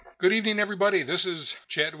Good evening, everybody. This is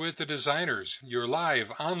Chat with the Designers, your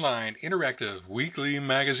live, online, interactive, weekly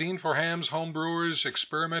magazine for hams, homebrewers,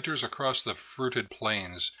 experimenters across the fruited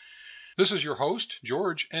plains. This is your host,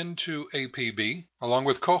 George, N2APB, along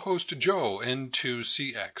with co-host Joe,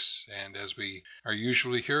 N2CX. And as we are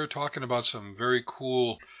usually here talking about some very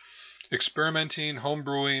cool experimenting,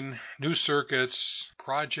 homebrewing, new circuits,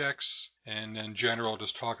 projects, and in general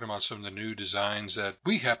just talking about some of the new designs that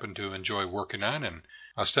we happen to enjoy working on. And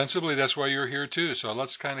ostensibly, that's why you're here too. So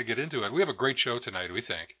let's kind of get into it. We have a great show tonight, we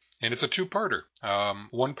think. And it's a two-parter.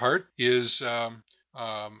 One part is a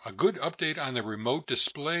good update on the remote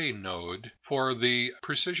display node for the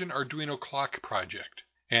Precision Arduino Clock project.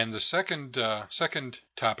 And the second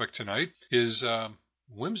topic tonight is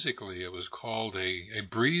whimsically, it was called a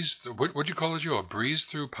breeze. What'd you call it, Joe? A breeze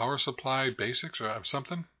through power supply basics or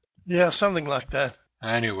something? Yeah, something like that.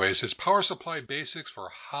 Anyways, it's power supply basics for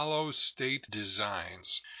hollow state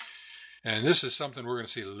designs. And this is something we're going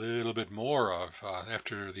to see a little bit more of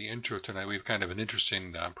after the intro tonight. We have kind of an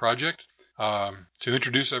interesting project to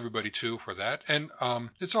introduce everybody to for that. And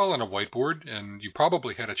it's all on a whiteboard, and you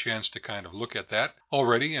probably had a chance to kind of look at that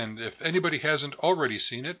already. And if anybody hasn't already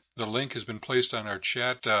seen it, the link has been placed on our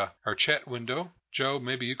chat window. Joe,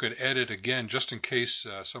 maybe you could add it again just in case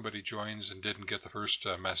somebody joins and didn't get the first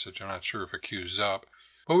message. I'm not sure if it queues up.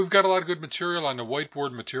 But we've got a lot of good material on the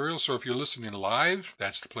whiteboard material, so if you're listening live,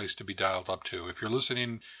 that's the place to be dialed up to. If you're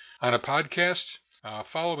listening on a podcast,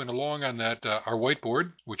 following along on that our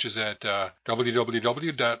whiteboard, which is at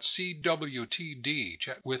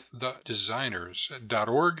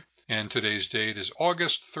www.cwtd.chatwiththedesigners.org. And today's date is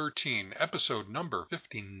August 13, episode number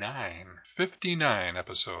 59. 59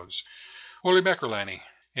 episodes. Holy Mackerlany.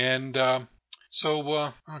 And oh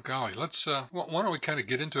golly, let's, why don't we kind of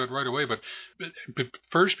get into it right away? But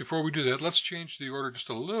first, before we do that, let's change the order just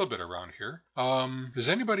a little bit around here. Does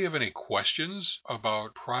anybody have any questions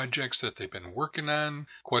about projects that they've been working on?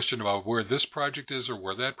 Question about where this project is or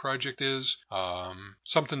where that project is?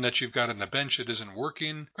 Something that you've got on the bench that isn't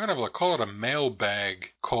working? Kind of call it a mailbag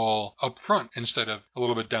call up front instead of a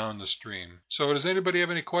little bit down the stream. So does anybody have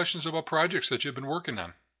any questions about projects that you've been working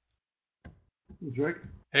on? It's Rick.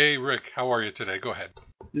 Hey, Rick. How are you today? Go ahead.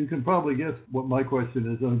 You can probably guess what my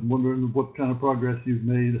question is. I'm wondering what kind of progress you've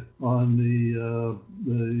made on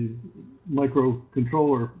the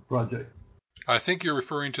microcontroller project. I think you're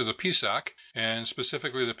referring to the PSOC, and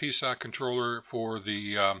specifically the PSOC controller for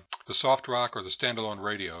the SoftRock or the standalone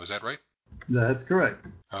radio. Is that right? That's correct.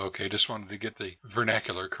 Okay, just wanted to get the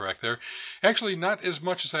vernacular correct there. Actually, not as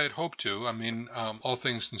much as I had hoped to. I mean, all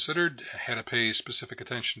things considered, I had to pay specific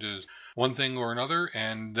attention to one thing or another,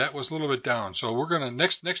 and that was a little bit down. So we're going to,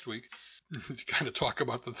 next week, kind of talk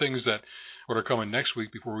about the things that are coming next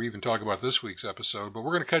week before we even talk about this week's episode. But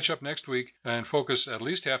we're going to catch up next week and focus at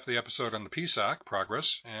least half the episode on the PSOC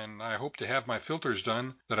progress. And I hope to have my filters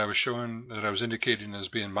done that I was indicating as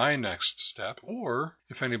being my next step. Or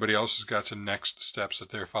if anybody else has got some next steps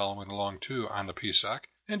that they're following along too on the PSOC.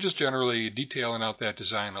 And just generally detailing out that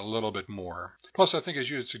design a little bit more. Plus, I think as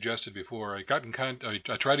you had suggested before, I tried to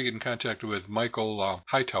get in contact with Michael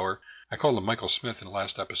Hightower. I called him Michael Smith in the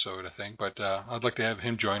last episode, I think, but I'd like to have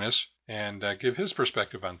him join us and give his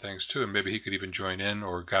perspective on things too, and maybe he could even join in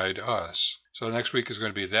or guide us. So next week is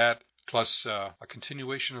going to be that, plus a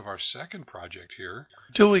continuation of our second project here.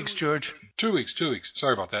 2 weeks, George. 2 weeks.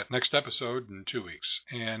 Sorry about that. Next episode in 2 weeks.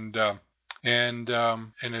 And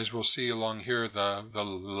as we'll see along here, the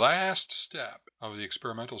last step of the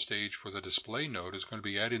experimental stage for the display node is going to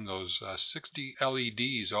be adding those 60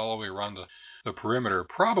 LEDs all the way around the perimeter,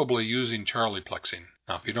 probably using Charlie plexing.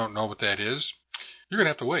 Now, if you don't know what that is, you're going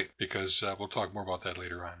to have to wait because we'll talk more about that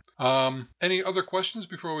later on. Any other questions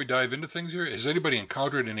before we dive into things here? Has anybody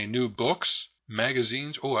encountered any new books,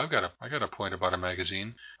 magazines? Oh, I got a point about a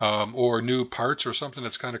magazine, or new parts or something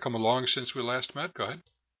that's kind of come along since we last met. Go ahead.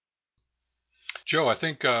 Joe, I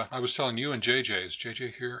think I was telling you and JJ. Is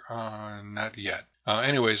JJ here? Not yet.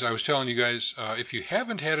 Anyways, I was telling you guys, if you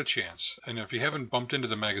haven't had a chance, and if you haven't bumped into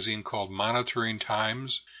the magazine called Monitoring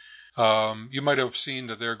Times, you might have seen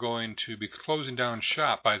that they're going to be closing down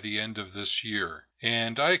shop by the end of this year.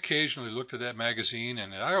 And I occasionally looked at that magazine,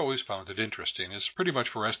 and I always found it interesting. It's pretty much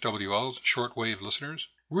for SWLs, shortwave listeners.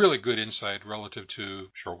 Really good insight relative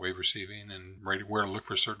to shortwave receiving and where to look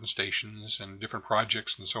for certain stations and different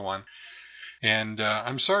projects and so on. And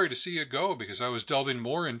I'm sorry to see it go because I was delving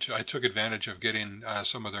more into. I took advantage of getting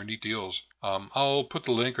some of their neat deals I'll put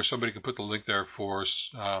the link, or somebody can put the link there for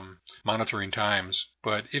Monitoring Times.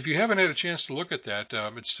 But if you haven't had a chance to look at that,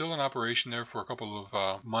 it's still in operation there for a couple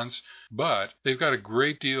of months. But they've got a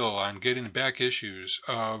great deal on getting back issues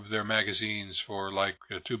of their magazines for like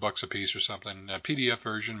 $2 a piece or something. A PDF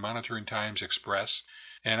version, Monitoring Times Express.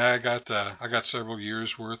 And I got several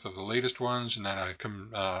years worth of the latest ones, and then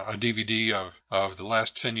a DVD of the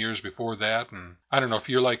last 10 years before that. And I don't know if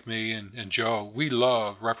you're like me and Joe, we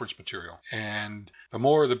love reference material, and the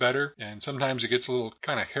more the better. And sometimes it gets a little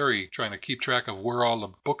kind of hairy trying to keep track of where all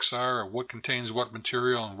the books are, or what contains what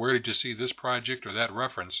material, and where did you see this project or that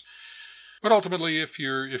reference. But ultimately, if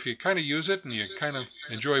you kind of use it and you kind of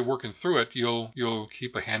enjoy working through it, you'll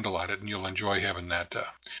keep a handle on it, and you'll enjoy having that.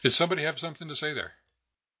 Did somebody have something to say there?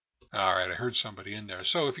 All right, I heard somebody in there.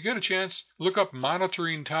 So if you get a chance, look up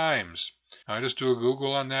Monitoring Times. Just do a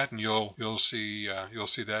Google on that, and you'll see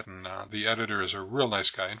that. And the editor is a real nice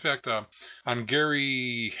guy. In fact, on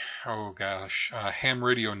Gary, Ham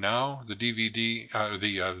Radio Now, the DVD,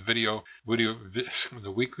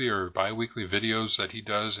 the weekly or bi-weekly videos that he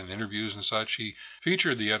does and interviews and such, he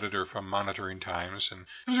featured the editor from Monitoring Times, and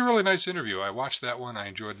it was a really nice interview. I watched that one. I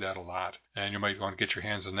enjoyed that a lot, and you might want to get your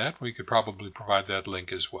hands on that. We could probably provide that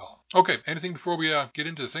link as well. Okay, anything before we get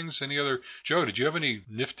into things? Any other? Joe, did you have any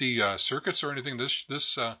nifty circuits or anything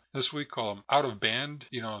this week? Call them out of band,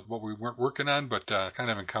 what we weren't working on but kind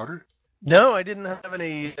of encountered? No, I didn't have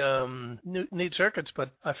any neat circuits,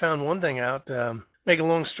 but I found one thing out. Make a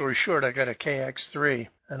long story short, I got a KX3,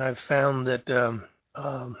 and I found that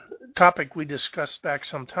topic we discussed back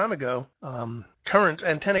some time ago,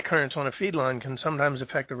 antenna currents on a feed line can sometimes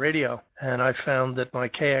affect the radio, and I found that my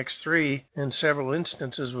KX3 in several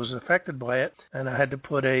instances was affected by it, and I had to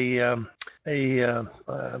put a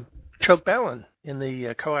choke ballon in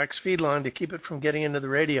the coax feed line to keep it from getting into the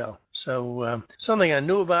radio. So something I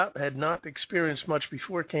knew about, had not experienced much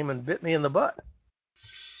before, came and bit me in the butt.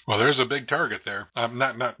 Well, there's a big target there.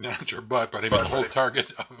 Not your butt, but I mean the whole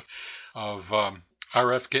target of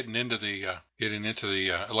RF getting into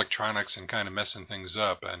the electronics and kind of messing things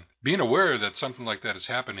up. And being aware that something like that is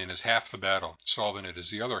happening is half the battle. Solving it is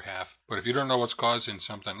the other half. But if you don't know what's causing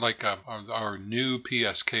something, like our new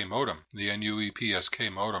PSK modem, the NUE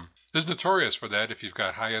PSK modem, is notorious for that. If you've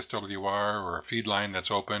got high SWR or a feed line that's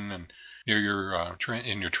open and near your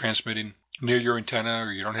and you're transmitting near your antenna,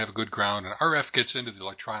 or you don't have a good ground, and RF gets into the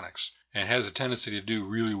electronics and has a tendency to do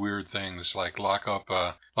really weird things, like lock up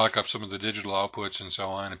some of the digital outputs and so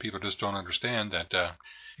on. And people just don't understand that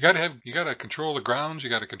you got to control the grounds, you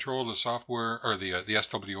got to control the software or the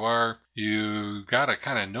SWR. You got to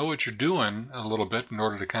kind of know what you're doing a little bit in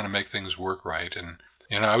order to kind of make things work right.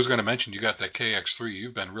 And I was going to mention, you got that KX3.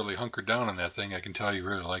 You've been really hunkered down on that thing. I can tell you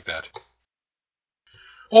really like that.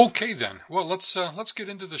 Okay then. Well, let's get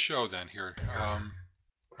into the show then here.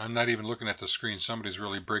 I'm not even looking at the screen. Somebody's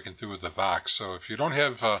really breaking through with the Vox. So if you don't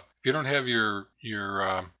have your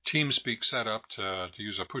TeamSpeak set up to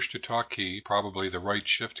use a push to talk key, probably the right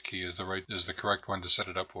shift key is the correct one to set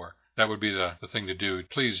it up for. That would be the thing to do.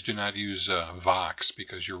 Please do not use Vox,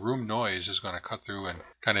 because your room noise is going to cut through and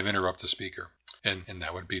kind of interrupt the speaker. And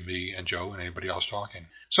that would be me and Joe and anybody else talking.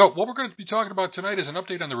 So what we're going to be talking about tonight is an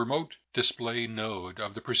update on the remote display node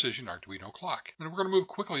of the Precision Arduino clock. And we're going to move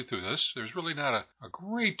quickly through this. There's really not a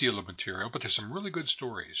great deal of material, but there's some really good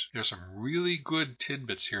stories. There's some really good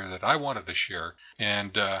tidbits here that I wanted to share.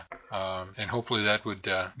 And hopefully that would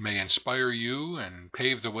may inspire you and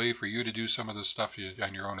pave the way for you to do some of this stuff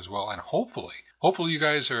on your own as well. And hopefully you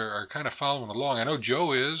guys are kind of following along. I know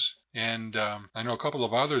Joe is. And I know a couple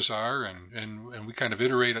of others are, and we kind of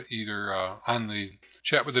iterate either on the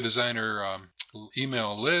Chat with the Designer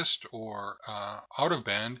email list or out of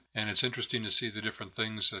band, and it's interesting to see the different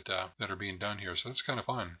things that are being done here. So that's kind of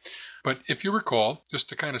fun. But if you recall, just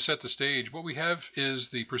to kind of set the stage, what we have is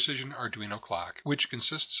the Precision Arduino clock, which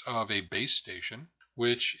consists of a base station,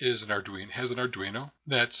 which is has an Arduino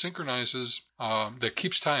that synchronizes, that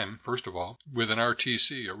keeps time, first of all, with an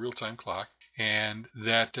RTC, a real-time clock. And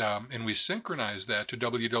we synchronize that to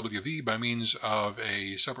WWV by means of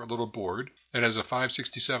a separate little board that has a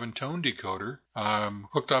 567 tone decoder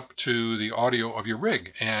hooked up to the audio of your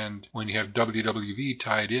rig. And when you have WWV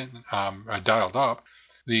tied in, dialed up,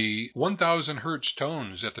 the 1,000 hertz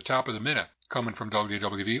tones at the top of the minute coming from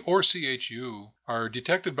WWV or CHU are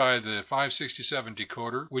detected by the 567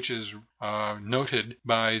 decoder, which is noted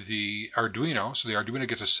by the Arduino. So the Arduino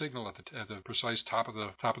gets a signal at the precise top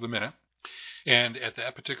of the minute. And at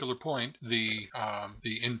that particular point, the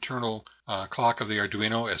internal clock of the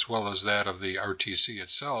Arduino, as well as that of the RTC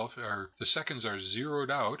itself, the seconds are zeroed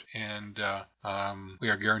out, and we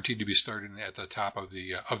are guaranteed to be starting at the top of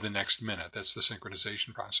the next minute. That's the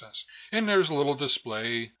synchronization process. And there's a little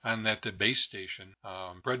display on that base station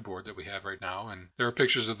breadboard that we have right now, and there are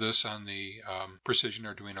pictures of this on the Precision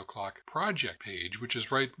Arduino Clock project page, which is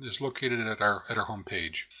located at our home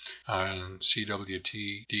page on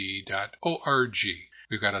cwtd.org.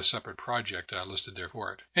 We've got a separate project listed there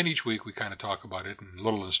for it. And each week we kind of talk about it in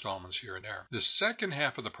little installments here and there. The second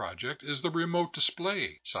half of the project is the remote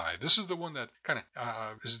display side. This is the one that kind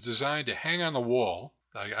of is designed to hang on the wall.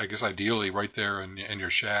 I guess ideally right there in your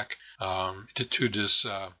shack and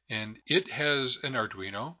it has an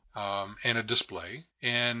Arduino and a display,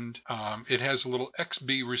 and it has a little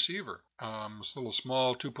XB receiver, this little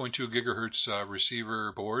small 2.2 gigahertz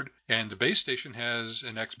receiver board, and the base station has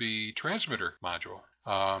an XB transmitter module.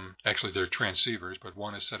 Actually, they're transceivers, but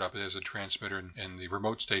one is set up as a transmitter, and the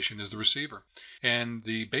remote station is the receiver. And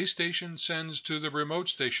the base station sends to the remote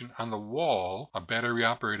station on the wall, a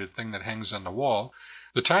battery-operated thing that hangs on the wall,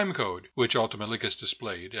 the time code, which ultimately gets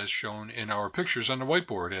displayed as shown in our pictures on the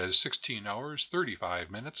whiteboard as 16 hours,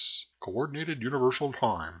 35 minutes, coordinated universal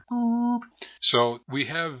time. So we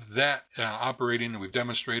have that operating, and we've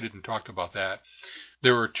demonstrated and talked about that.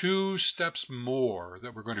 There are 2 steps more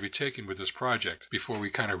that we're going to be taking with this project before we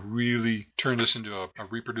kind of really turn this into a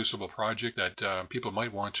reproducible project that people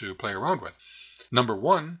might want to play around with. Number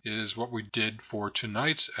 1 is what we did for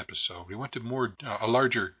tonight's episode. We went to a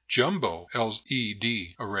larger jumbo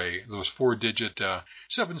LED array, those 4-digit,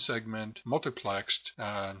 7-segment, multiplexed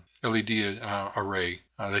LED array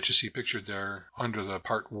that you see pictured there under the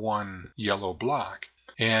Part 1 yellow block.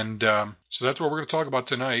 And so that's what we're going to talk about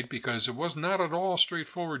tonight, because it was not at all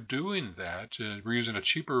straightforward doing that. We're using a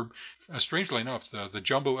cheaper, strangely enough, the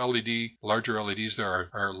jumbo LED, larger LEDs there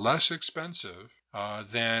are less expensive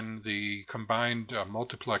than the combined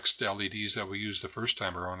multiplexed LEDs that we used the first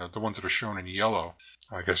time around, the ones that are shown in yellow,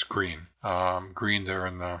 I guess green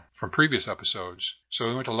there from previous episodes. So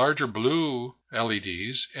we went to larger blue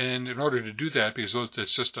LEDs, and in order to do that, because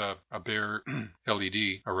it's just a bare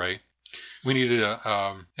LED array, we needed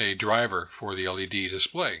a driver for the LED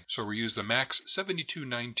display. So we used the Max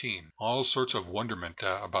 7219. All sorts of wonderment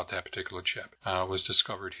about that particular chip was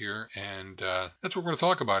discovered here, and that's what we're going to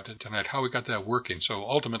talk about tonight, how we got that working. So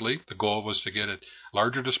ultimately, the goal was to get a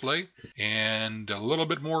larger display and a little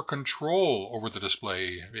bit more control over the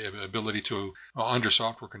display, ability to, under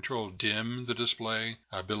software control, dim the display,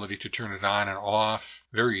 ability to turn it on and off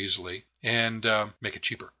very easily, and make it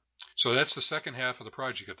cheaper. So that's the second half of the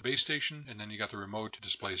project. You got the base station, and then you got the remote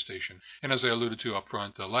display station. And as I alluded to up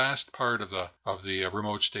front, the last part of the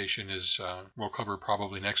remote station is we'll cover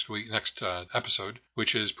probably next episode,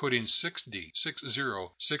 which is putting 60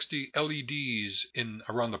 LEDs in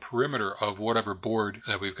around the perimeter of whatever board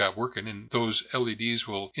that we've got working, and those LEDs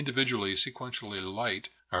will individually, sequentially light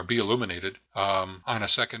or be illuminated on a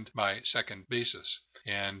second-by-second basis.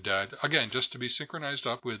 And again, just to be synchronized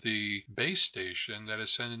up with the base station that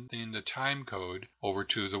is sending the time code over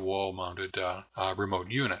to the wall-mounted remote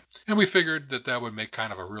unit. And we figured that would make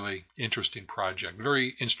kind of a really interesting project.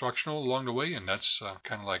 Very instructional along the way, and that's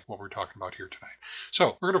kind of like what we're talking about here tonight.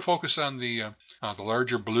 So we're going to focus on the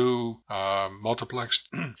larger blue multiplexed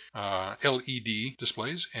LED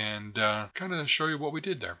displays and kind of show you what we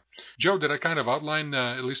did there. Joe, did I kind of outline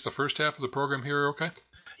at least the first half of the program here okay?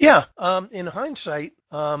 Yeah, in hindsight,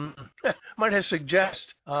 might I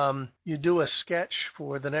suggest you do a sketch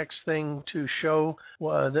for the next thing to show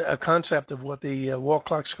a concept of what the wall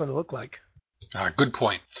clock's going to look like. Good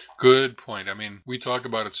point. Good point. I mean, we talk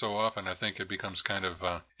about it so often, I think it becomes kind of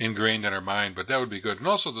ingrained in our mind, but that would be good. And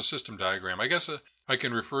also the system diagram. I guess I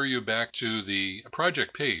can refer you back to the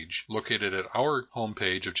project page located at our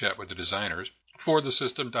homepage of Chat with the Designers for the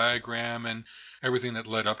system diagram and everything that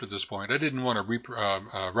led up to this point. I didn't want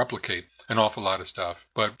to replicate an awful lot of stuff.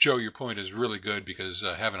 But, Joe, your point is really good because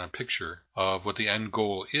having a picture of what the end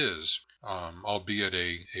goal is, albeit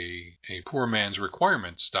a poor man's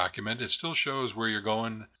requirements document, it still shows where you're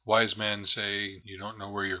going. Wise men say you don't know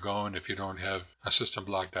where you're going if you don't have a system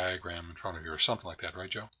block diagram in front of you or something like that, right,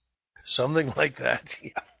 Joe? Something like that,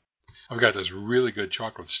 yeah. I've got this really good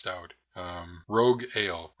chocolate stout. Rogue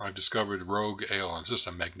Ale. I've discovered Rogue Ale, and it's just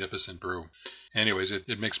a magnificent brew. Anyways,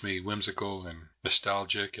 it makes me whimsical and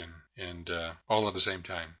nostalgic and all at the same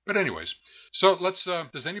time. But anyways, so let's.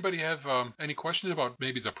 Does anybody have any questions about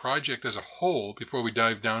maybe the project as a whole before we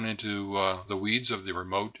dive down into the weeds of the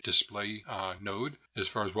remote display node as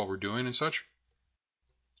far as what we're doing and such?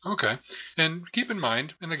 Okay, and keep in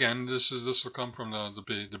mind, and again, this will come from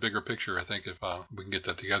the bigger picture. I think if we can get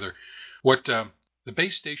that together, what the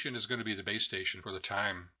base station is going to be the base station for the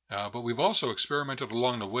time, but we've also experimented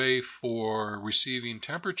along the way for receiving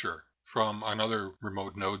temperature from another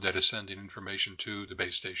remote node that is sending information to the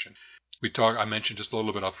base station. I mentioned just a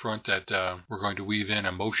little bit up front that we're going to weave in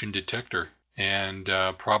a motion detector and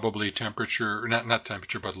probably temperature, not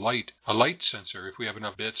temperature, but light, a light sensor if we have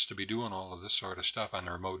enough bits to be doing all of this sort of stuff on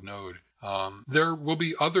the remote node. There will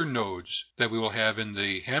be other nodes that we will have in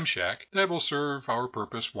the ham shack that will serve our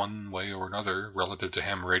purpose one way or another relative to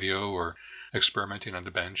ham radio or experimenting on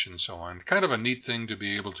the bench and so on. Kind of a neat thing to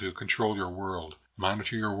be able to control your world,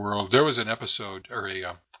 monitor your world. There was an episode or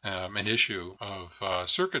an issue of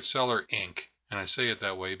Circuit Seller Inc., and I say it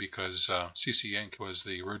that way because CC Inc. was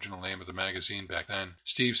the original name of the magazine back then.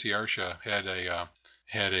 Steve Ciarcia had a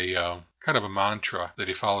kind of a mantra that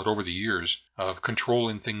he followed over the years of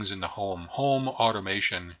controlling things in the home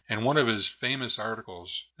automation. And one of his famous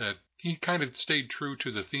articles that he kind of stayed true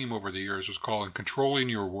to the theme over the years was called Controlling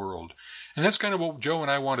Your World. And that's kind of what Joe and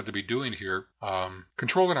I wanted to be doing here,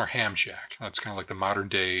 controlling our ham shack. That's kind of like the modern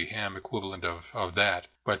day ham equivalent of that.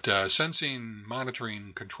 But sensing,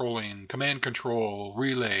 monitoring, controlling, command control,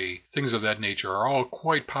 relay, things of that nature are all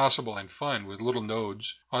quite possible and fun with little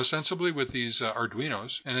nodes, ostensibly with these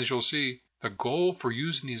Arduinos. And as you'll see, the goal for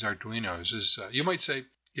using these Arduinos is, you might say,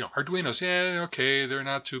 Arduinos, yeah, okay, they're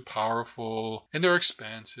not too powerful, and they're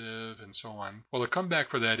expensive, and so on. Well, the comeback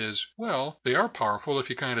for that is, well, they are powerful if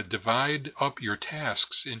you kind of divide up your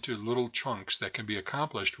tasks into little chunks that can be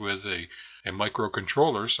accomplished with a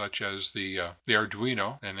microcontroller such as the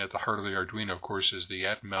Arduino, and at the heart of the Arduino, of course, is the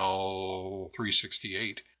Atmel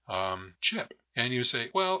 368 chip. And you say,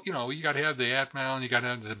 well, you got to have the Atmel, and you got to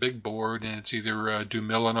have the big board, and it's either a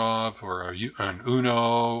Dumilanov or an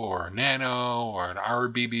Uno or a Nano or an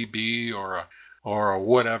RBBB or a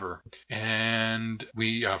whatever. And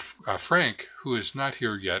we, Frank, who is not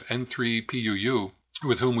here yet, N3PUU,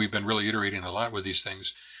 with whom we've been really iterating a lot with these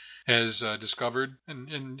things, has discovered,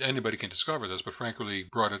 and anybody can discover this, but Frank really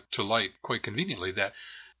brought it to light quite conveniently, that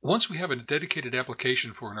once we have a dedicated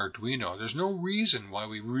application for an Arduino, there's no reason why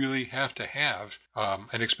we really have to have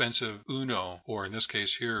an expensive Uno, or in this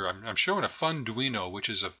case here, I'm showing a Funduino, which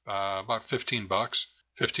is about $15,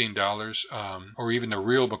 or even the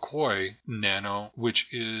real McCoy Nano, which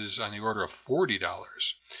is on the order of $40.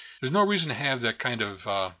 There's no reason to have that kind of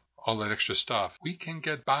all that extra stuff. We can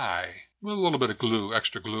get by with a little bit of glue,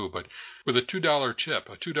 extra glue, but with a $2 chip,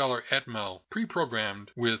 a $2 Atmel, pre-programmed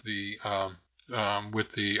with the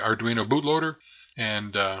Arduino bootloader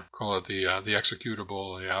and call it the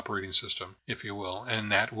executable, the operating system, if you will,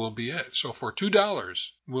 and that will be it. So for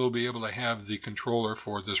 $2, we'll be able to have the controller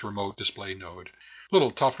for this remote display node. A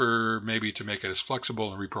little tougher maybe to make it as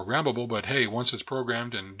flexible and reprogrammable, but hey, once it's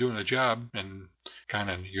programmed and doing a job, and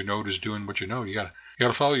kind of your node is doing what you know, you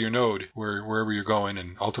gotta follow your node wherever you're going,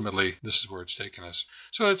 and ultimately this is where it's taking us.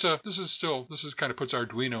 So this is kind of puts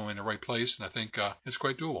Arduino in the right place, and I think it's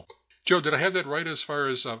quite doable. Joe, did I have that right as far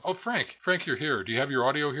as... Frank, you're here. Do you have your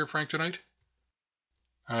audio here, Frank, tonight?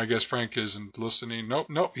 I guess Frank isn't listening.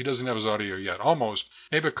 Nope, he doesn't have his audio yet. Almost.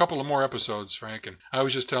 Maybe a couple of more episodes, Frank. And I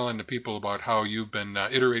was just telling the people about how you've been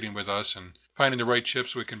iterating with us and finding the right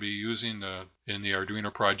chips we can be using in the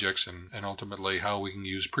Arduino projects, and ultimately how we can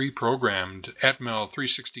use pre-programmed Atmel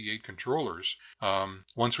 368 controllers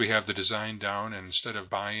once we have the design down, and instead of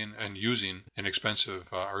buying and using an expensive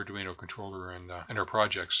Arduino controller in our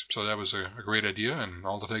projects. So that was a great idea, and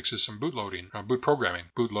all it takes is some bootload programming.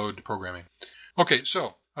 Okay,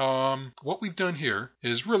 so what we've done here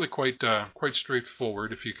is really quite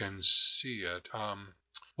straightforward if you can see it.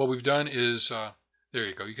 What we've done is... there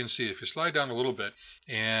you go. You can see if you slide down a little bit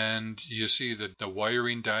and you see the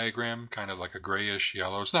wiring diagram, kind of like a grayish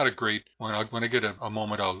yellow. It's not a great one. When I get a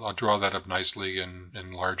moment, I'll draw that up nicely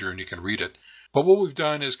and larger, and you can read it. But what we've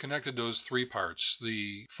done is connected those three parts.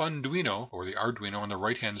 The Funduino, or the Arduino, on the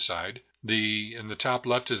right-hand side. In the top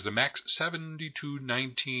left is the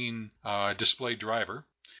MAX7219 display driver.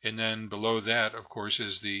 And then below that, of course,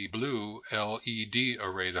 is the blue LED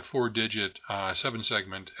array, the 4-digit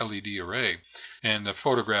 7-segment LED array. And the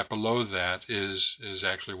photograph below that is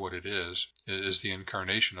actually what it is the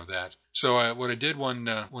incarnation of that. So what I did one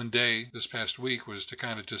day this past week was to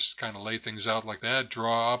kind of lay things out like that,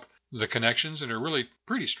 draw up the connections, and they're really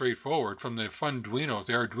pretty straightforward. From the Funduino,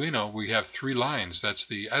 the Arduino, we have 3 lines. That's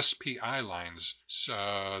the SPI lines.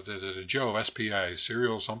 The Joe, SPI,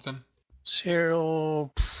 serial something?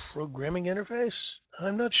 Serial programming interface?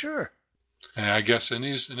 I'm not sure. And I guess in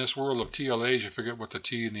this world of TLAs, you forget what the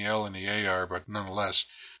T and the L and the A are, but nonetheless,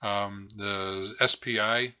 the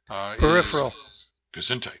SPI Peripheral. is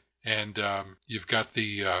Gesundheit. And you've got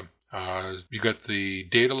the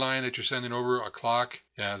data line that you're sending over, a clock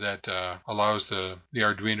that allows the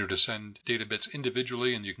Arduino to send data bits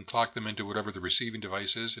individually, and you can clock them into whatever the receiving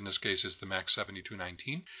device is. In this case, it's the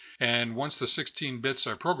MAX7219. And once the 16 bits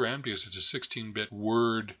are programmed, because it's a 16-bit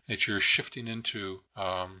word that you're shifting into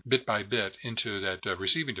bit by bit into that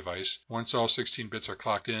receiving device, once all 16 bits are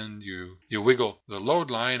clocked in, you wiggle the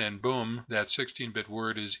load line, and boom, that 16-bit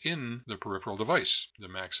word is in the peripheral device, the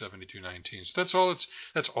MAX7219. So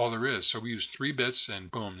that's all there is. So we use 3 bits,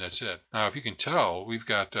 and boom, that's it. Now, if you can tell, we've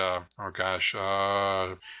got, on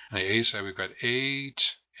the A side, we've got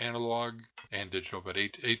 8 analog and digital, but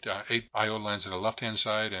 8 I/O lines on the left-hand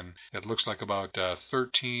side, and it looks like about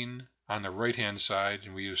 13 on the right-hand side,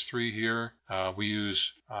 and we use 3 here. We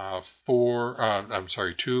use 2 for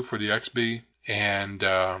the XB, and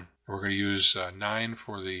we're going to use 9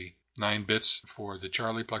 for the 9 bits for the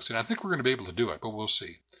Charlie Plex, and I think we're going to be able to do it, but we'll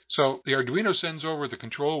see. So the Arduino sends over the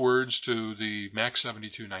control words to the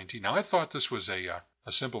MAX7219. Now, I thought this was a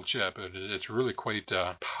simple chip. It's really quite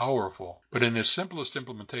powerful. But in its simplest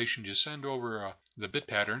implementation, you send over the bit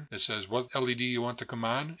pattern that says what LED you want to come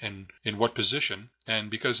on and in what position. And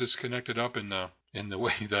because it's connected up in the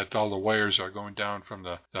way that all the wires are going down from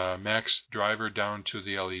the MAX driver down to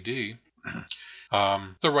the LED,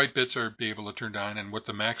 the right bits are able to turn on. And what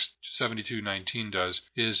the MAX7219 does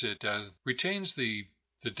is it retains the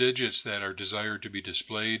digits that are desired to be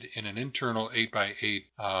displayed in an internal 8x8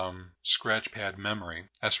 scratch pad memory.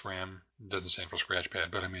 SRAM doesn't stand for scratch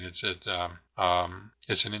pad, but I mean it's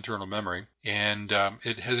an internal memory, and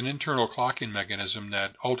it has an internal clocking mechanism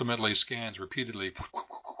that ultimately scans repeatedly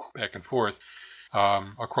back and forth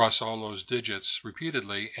across all those digits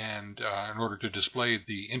repeatedly, and in order to display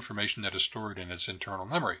the information that is stored in its internal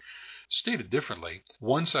memory. Stated differently,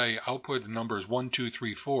 once I output numbers 1, 2,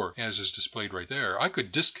 3, 4, as is displayed right there, I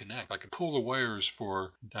could disconnect. I could pull the wires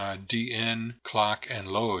for DN, clock, and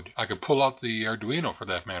load. I could pull out the Arduino, for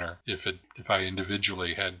that matter, if I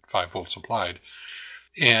individually had 5 volts applied.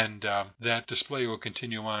 And that display will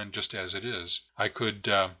continue on just as it is. I could,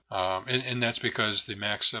 and that's because the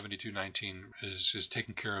MAX7219 is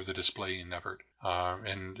taking care of the displaying effort.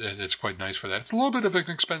 And it's quite nice for that. It's a little bit of an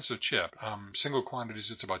expensive chip. Single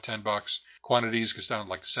quantities, it's about $10. Quantities gets down to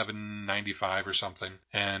like $7.95 or something.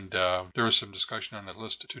 And there was some discussion on the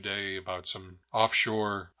list today about some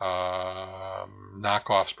offshore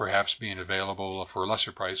knockoffs perhaps being available for a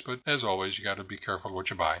lesser price. But as always, you got to be careful what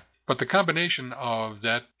you buy. But the combination of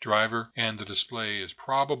that driver and the display is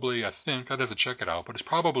probably, I think, I'd have to check it out, but it's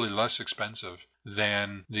probably less expensive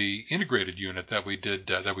than the integrated unit that we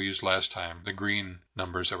used last time, the green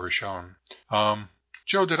numbers that were shown.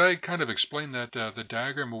 Joe, did I kind of explain that the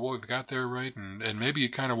diagram of what we've got there right? And maybe you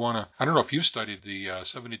kind of want to, I don't know if you studied the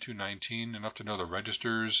 7219 enough to know the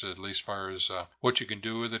registers, at least as far as what you can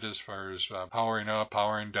do with it, as far as powering up,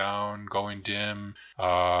 powering down, going dim.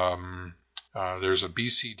 There's a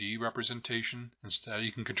BCD representation.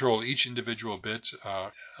 You can control each individual bit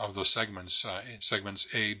of those segments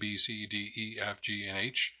A, B, C, D, E, F, G, and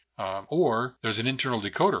H. Or there's an internal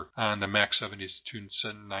decoder on the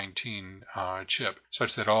MAX7219 chip,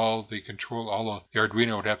 such that all the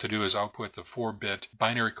Arduino would have to do is output the 4-bit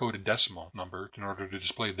binary coded decimal number in order to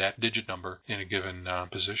display that digit number in a given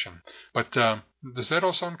position. But does that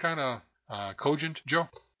all sound kind of cogent, Joe?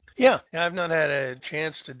 Yeah, I've not had a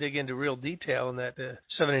chance to dig into real detail in that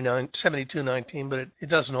 7219, but it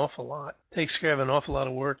does an awful lot. It takes care of an awful lot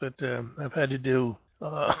of work that I've had to do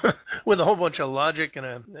with a whole bunch of logic and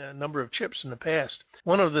a number of chips in the past.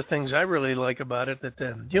 One of the things I really like about it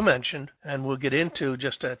that you mentioned, and we'll get into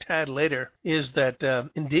just a tad later, is that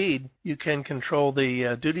indeed you can control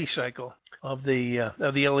the duty cycle of the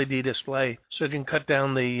LED display, so you can cut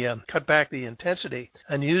back the intensity.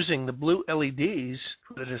 And using the blue LEDs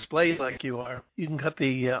for the display like you can cut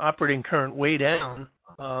the operating current way down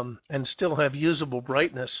and still have usable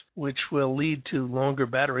brightness, which will lead to longer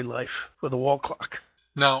battery life for the wall clock.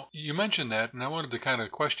 Now, you mentioned that, and I wanted to kind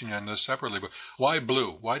of question you on this separately, but why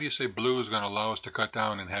blue? Why do you say blue is going to allow us to cut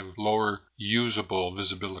down and have lower usable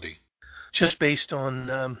visibility? Just based on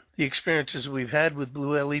the experiences we've had with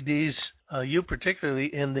blue LEDs, you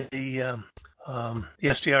particularly in the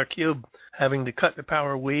SDR Cube, having to cut the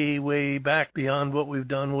power way, way back beyond what we've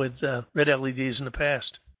done with red LEDs in the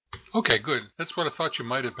past. Okay, good. That's what I thought you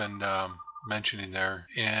might have been mentioning there.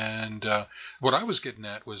 And what I was getting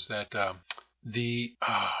at was that the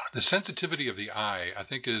sensitivity of the eye, I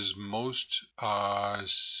think, is most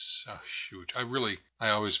I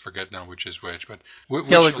always forget now which is which. But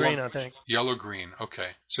Yellow-green, I think. Yellow-green, okay.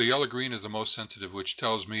 So yellow-green is the most sensitive, which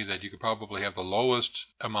tells me that you could probably have the lowest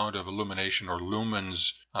amount of illumination or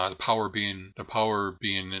lumens, the power being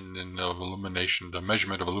in of illumination, the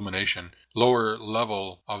measurement of illumination, lower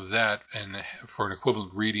level of that, and for an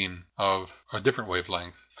equivalent reading of a different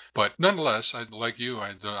wavelength. But nonetheless, I like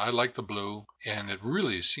the blue, and it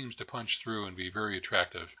really seems to punch through and be very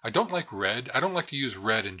attractive. I don't like red. I don't like to use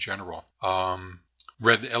red in general.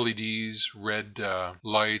 Red LEDs, red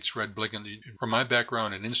lights, red blinking. From my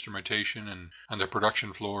background in instrumentation and on the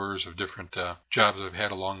production floors of different jobs I've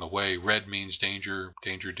had along the way, red means danger,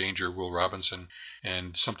 danger, danger, Will Robinson,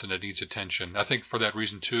 and something that needs attention. I think for that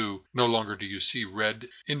reason, too, no longer do you see red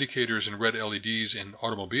indicators and red LEDs in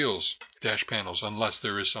automobiles' dash panels unless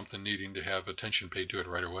there is something needing to have attention paid to it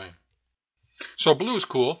right away. So blue is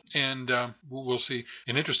cool, and we'll see.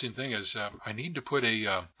 An interesting thing is I need to put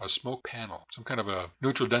a smoke panel, some kind of a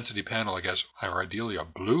neutral density panel, I guess, or ideally a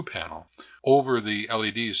blue panel, over the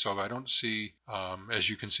LEDs so I don't see, as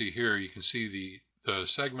you can see here, you can see the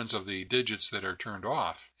segments of the digits that are turned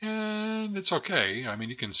off. And it's okay. I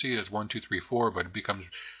mean, you can see it as 1, 2, 3, 4, but it becomes...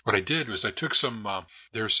 What I did was I took some...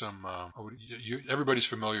 everybody's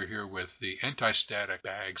familiar here with the anti-static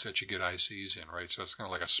bags that you get ICs in, right? So it's kind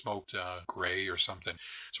of like a smoked gray or something.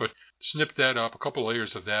 So I snipped that up, a couple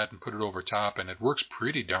layers of that, and put it over top, and it works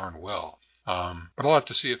pretty darn well. But I'll have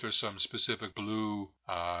to see if there's some specific blue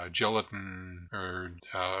gelatin or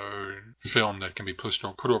film that can be put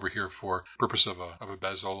over here for purpose of a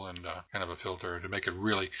bezel and kind of a filter to make it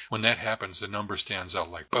really, when that happens, the number stands out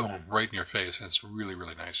like boom, right in your face, and it's really,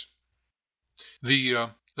 really nice. The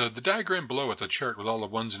diagram below it, the chart with all the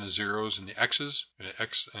ones and the zeros and the x's,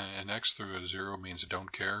 an x through a zero means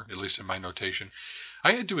don't care, at least in my notation.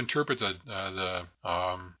 I had to interpret the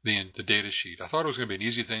data sheet. I thought it was going to be an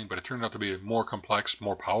easy thing, but it turned out to be more complex,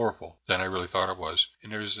 more powerful than I really thought it was.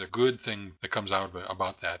 And there's a good thing that comes out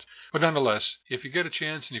about that. But nonetheless, if you get a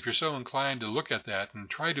chance and if you're so inclined to look at that and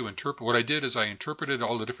try to interpret, what I did is I interpreted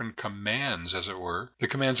all the different commands, as it were. The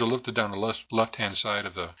commands are listed down the left-hand side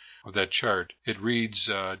of that chart. It reads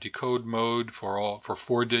decode mode for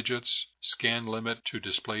 4 digits, scan limit to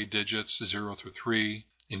display digits 0 through 3.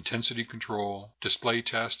 Intensity control, display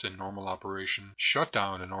test and normal operation,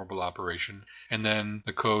 shutdown and normal operation, and then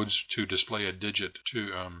the codes to display a digit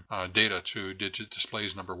to data to digit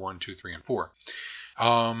displays number 1, 2, 3, and 4.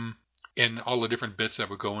 And all the different bits that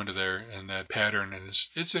would go into there and that pattern. And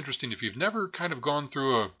it's interesting if you've never kind of gone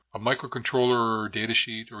through a microcontroller data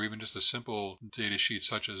sheet or even just a simple data sheet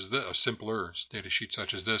such as this, a simpler data sheet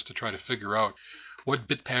such as this, to try to figure out what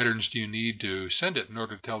bit patterns do you need to send it in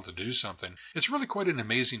order to tell it to do something. It's really quite an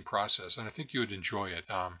amazing process, and I think you would enjoy it.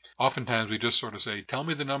 Oftentimes we just sort of say, tell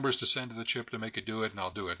me the numbers to send to the chip to make it do it, and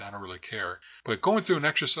I'll do it. I don't really care. But going through an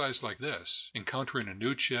exercise like this, encountering a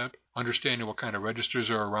new chip, understanding what kind of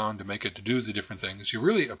registers are around to make it to do the different things, you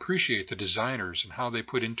really appreciate the designers and how they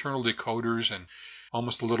put internal decoders and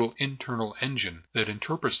almost a little internal engine that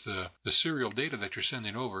interprets the serial data that you're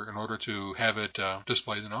sending over in order to have it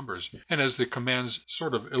display the numbers. And as the commands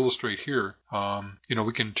sort of illustrate here,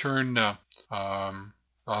 we can turn...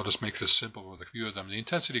 I'll just make this simple with a few of them. The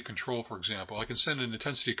intensity control, for example, I can send an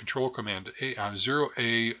intensity control command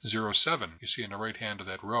 0A07. You see in the right hand of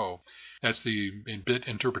that row. That's the bit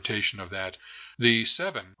interpretation of that. The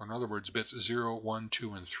 7, or in other words, bits 0, 1,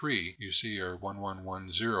 2, and 3, you see are 1, 1,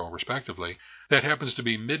 1, 0, respectively. That happens to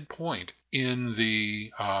be midpoint in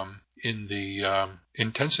the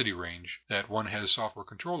intensity range that one has software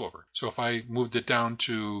control over. So if I moved it down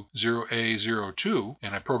to 0A02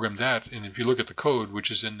 and I programmed that, and if you look at the code, which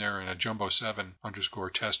is in there in a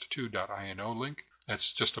jumbo7_test2.ino link,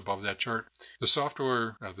 that's just above that chart. The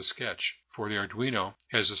software, the sketch for the Arduino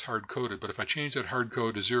has this hard-coded, but if I change that hard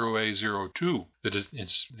code to 0A02, the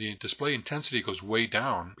display intensity goes way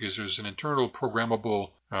down because there's an internal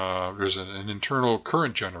programmable, there's an internal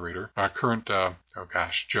current generator, current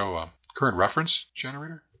reference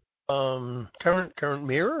generator? Current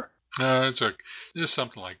mirror? It's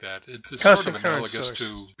something like that. It's sort of analogous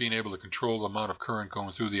to being able to control the amount of current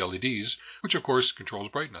going through the LEDs, which of course controls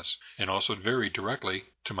brightness, and also very directly,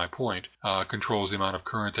 to my point, controls the amount of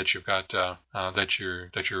current that you've got that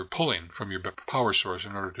you're pulling from your power source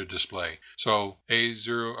in order to display. So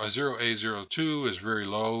A02 is very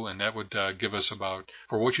low, and that would give us about,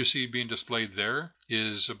 for what you see being displayed there,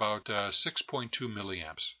 is about 6.2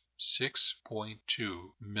 milliamps.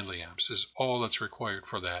 6.2 milliamps is all that's required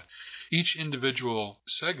for that. Each individual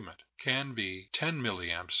segment can be 10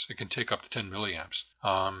 milliamps. It can take up to 10 milliamps.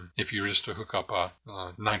 If you were just to hook up a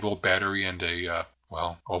 9-volt battery and a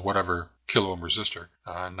or whatever kilo ohm resistor,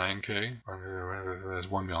 9K, that's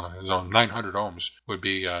 1 mil, so 900 ohms would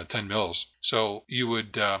be 10 mils. So you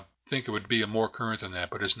would think it would be a more current than that,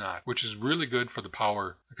 but it's not, which is really good for the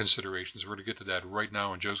power considerations. We're going to get to that right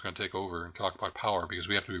now, and Joe's going to take over and talk about power because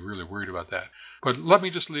we have to be really worried about that. But let me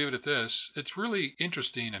just leave it at this. It's really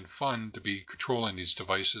interesting and fun to be controlling these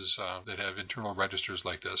devices that have internal registers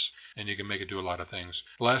like this, and you can make it do a lot of things.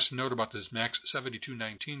 Last note about this MAX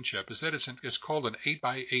 7219 chip is that it's called an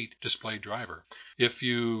 8x8 display driver. If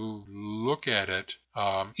you look at it,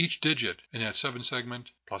 each digit in that 7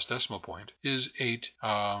 segment plus decimal point is 8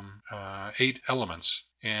 elements.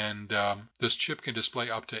 And this chip can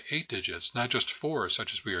display up to 8 digits, not just 4,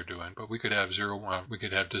 such as we are doing, but we could have we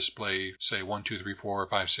could have display, say, 1, 2, 3, 4,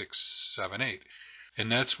 5, 6, 7, 8. And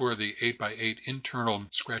that's where the 8x8 internal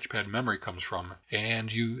scratchpad memory comes from. And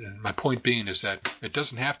my point being is that it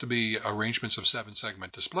doesn't have to be arrangements of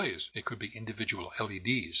 7-segment displays. It could be individual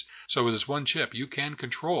LEDs. So with this one chip, you can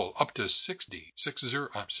control up to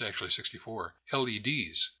 64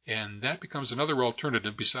 LEDs. And that becomes another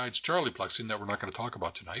alternative besides Charlie plexing that we're not going to talk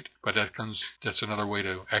about tonight. But that's another way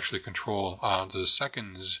to actually control the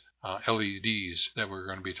seconds LEDs that we're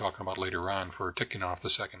going to be talking about later on for ticking off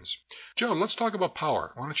the seconds. Joe, let's talk about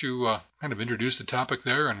power. Why don't you kind of introduce the topic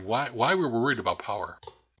there and why we're worried about power?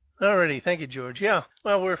 Alrighty, thank you, George. Yeah,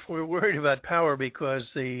 well, we're worried about power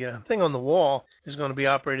because the thing on the wall is going to be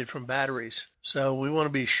operated from batteries. So we want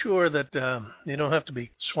to be sure that you don't have to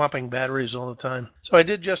be swapping batteries all the time. So I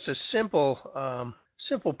did just a simple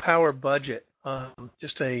power budget,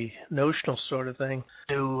 just a notional sort of thing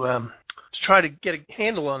to try to get a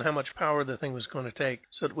handle on how much power the thing was going to take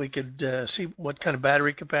so that we could see what kind of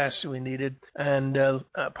battery capacity we needed and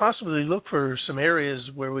possibly look for some areas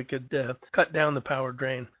where we could cut down the power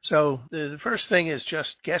drain. So the first thing is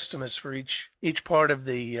just guesstimates for each part of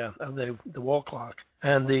the wall clock.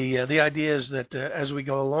 And the idea is that as we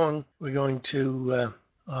go along, we're going to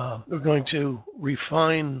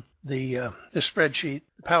refine the spreadsheet,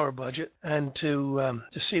 the power budget, and to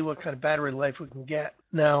see what kind of battery life we can get.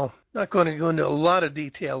 Now, not going to go into a lot of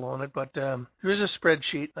detail on it, but there is a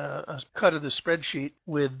spreadsheet, a cut of the spreadsheet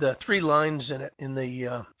with 3 lines in it in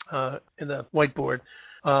the whiteboard.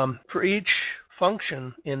 For each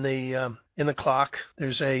function in the clock,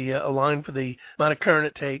 there's a line for the amount of current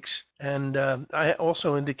it takes, and I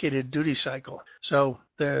also indicated duty cycle. So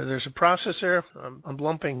there's a processor. I'm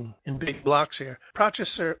lumping in big blocks here.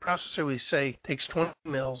 Processor we say takes 20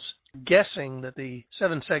 mils, guessing that the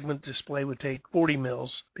 7-segment display would take 40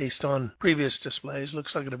 mils based on previous displays.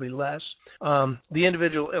 Looks like it'll be less. The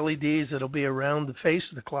individual LEDs that'll be around the face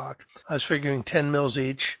of the clock, I was figuring 10 mils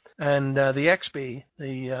each. And the XB,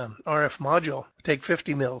 the RF module, take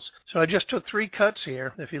 50 mils. So I just took 3 cuts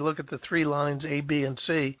here. If you look at the 3 lines A, B, and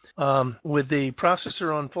C, with the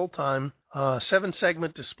processor on full time,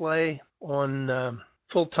 7-segment display on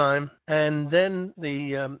full time, and then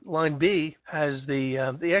the line B has the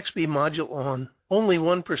XB module on only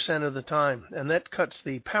 1% of the time, and that cuts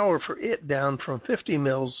the power for it down from 50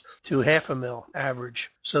 mils to half a mil average.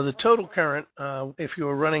 So the total current, if you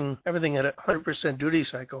were running everything at 100% duty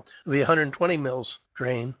cycle, would be 120 mils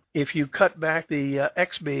drain. If you cut back the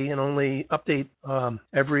XB and only update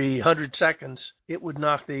every 100 seconds, it would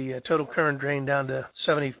knock the total current drain down to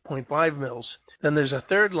 70.5 mils. Then there's a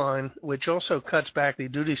third line which also cuts back the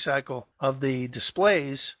duty cycle of the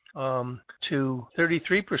displays to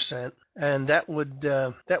 33%, and that would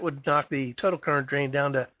knock the total current drain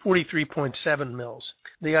down to 43.7 mils.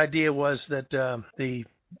 The idea was that the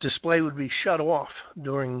display would be shut off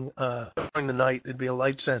during the night. It'd be a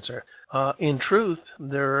light sensor. In truth,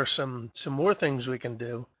 there are some more things we can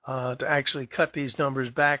do to actually cut these numbers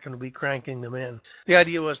back, and we'll be cranking them in. The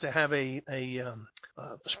idea was to have a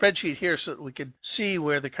spreadsheet here so that we could see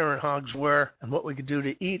where the current hogs were and what we could do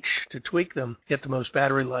to each to tweak them, get the most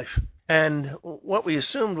battery life. And what we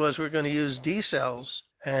assumed was we're going to use D cells,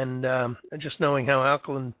 and just knowing how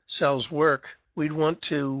alkaline cells work, we'd want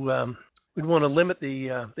to limit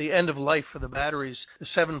the end of life for the batteries to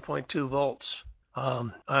 7.2 volts.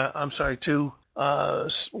 To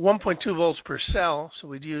 1.2 volts per cell, so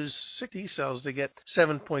we'd use 60 cells to get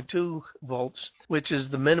 7.2 volts, which is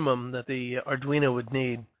the minimum that the Arduino would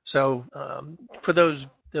need. So for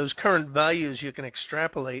those current values, you can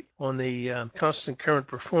extrapolate on the constant current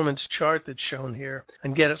performance chart that's shown here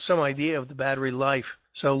and get some idea of the battery life.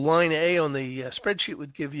 So line A on the spreadsheet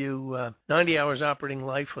would give you 90 hours operating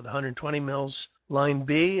life with 120 mils. Line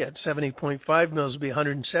B at 70.5 mils would be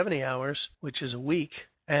 170 hours, which is a week.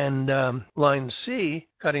 And line C,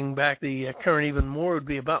 cutting back the current even more, would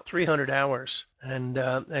be about 300 hours. And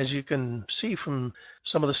as you can see from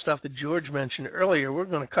some of the stuff that George mentioned earlier, we're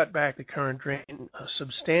going to cut back the current drain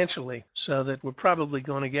substantially, so that we're probably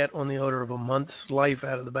going to get on the order of a month's life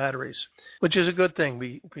out of the batteries, which is a good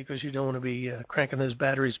thing because you don't want to be cranking those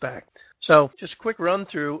batteries back. So just a quick run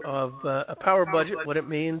through of a power budget, what it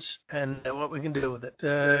means, and what we can do with it.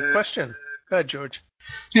 Question? Go ahead, George.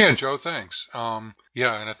 Yeah, Joe, thanks.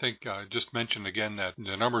 Yeah, and I think just mention again that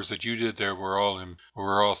the numbers that you did there were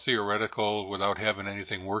all theoretical without having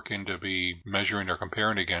anything working to be measuring or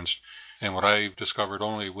comparing against. And what I discovered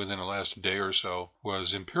only within the last day or so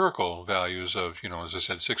was empirical values of, as I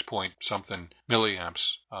said, 6 point something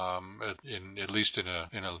milliamps, at least in a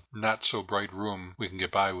not so bright room we can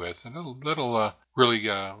get by with, and that'll really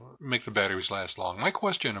make the batteries last long. My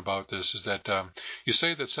question about this is that you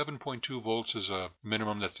say that 7.2 volts is a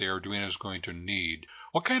minimum that the Arduino is going to need.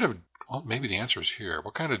 What kind of, well, maybe the answer is here.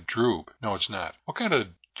 What kind of droop? No, it's not. What kind of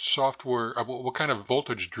software, what kind of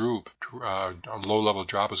voltage droop, low-level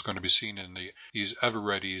drop is going to be seen in these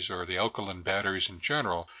Evereadys or the alkaline batteries in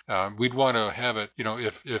general? We'd want to have it,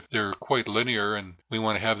 if they're quite linear, and we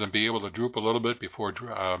want to have them be able to droop a little bit before the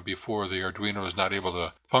Arduino is not able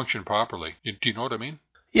to function properly. Do you know what I mean?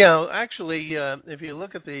 Yeah, actually, if you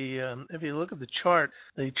look at the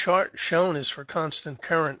chart shown is for constant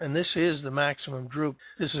current, and this is the maximum droop.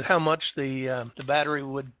 This is how much the battery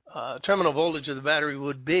would terminal voltage of the battery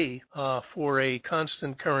would be for a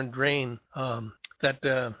constant current drain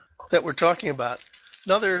that we're talking about.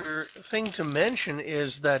 Another thing to mention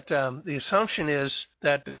is that the assumption is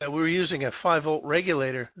that we're using a 5-volt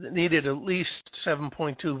regulator that needed at least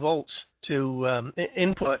 7.2 volts to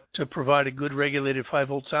input to provide a good regulated 5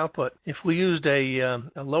 volts output. If we used a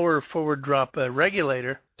lower forward drop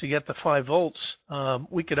regulator to get the 5 volts,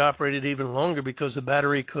 we could operate it even longer because the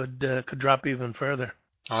battery could drop even further.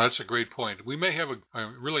 Oh, that's a great point. We may have a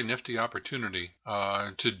really nifty opportunity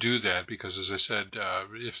to do that because, as I said,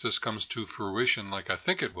 if this comes to fruition like I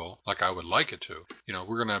think it will, like I would like it to,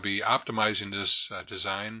 we're going to be optimizing this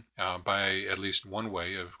design by at least one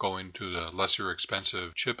way of going to the lesser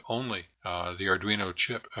expensive chip only, the Arduino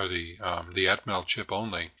chip or the Atmel chip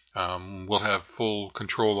only. We'll have full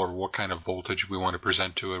control over what kind of voltage we want to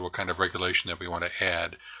present to it, what kind of regulation that we want to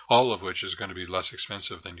add, all of which is going to be less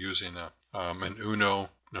expensive than using an Uno,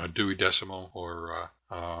 a Dewey Decimal, or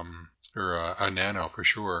a Nano for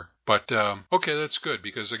sure. But, okay, that's good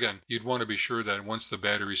because, again, you'd want to be sure that once the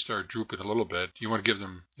batteries start drooping a little bit, you want to give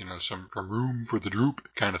them, some room for the droop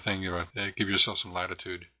kind of thing, give yourself some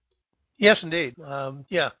latitude. Yes, indeed.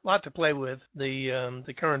 Yeah, a lot to play with.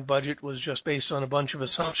 The current budget was just based on a bunch of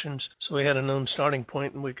assumptions, so we had a known starting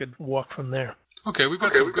point, and we could walk from there. Okay, we've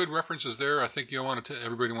got some good references there. I think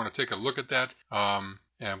everybody want to take a look at that.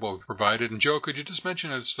 And what we provided. And Joe, could you just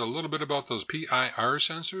mention just a little bit about those PIR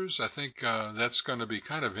sensors? I think that's going to be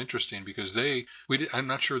kind of interesting because I'm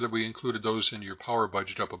not sure that we included those in your power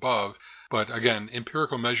budget up above. But again,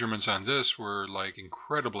 empirical measurements on this were like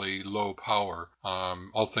incredibly low power,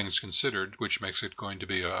 all things considered, which makes it going to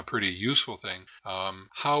be a pretty useful thing.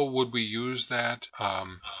 How would we use that?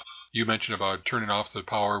 You mentioned about turning off the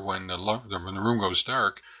power when the room goes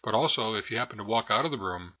dark, but also if you happen to walk out of the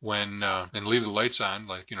room and leave the lights on,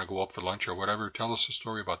 like go up for lunch or whatever. Tell us a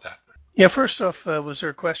story about that. Yeah, first off, was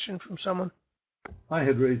there a question from someone? I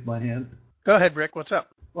had raised my hand. Go ahead, Rick. What's up?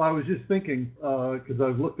 Well, I was just thinking, because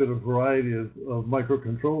I've looked at a variety of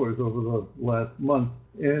microcontrollers over the last month,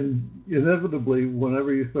 and inevitably,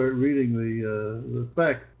 whenever you start reading the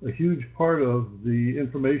specs, a huge part of the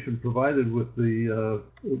information provided with the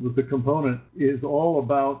component is all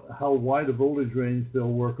about how wide a voltage range they'll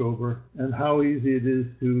work over and how easy it is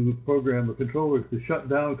to program the controllers to shut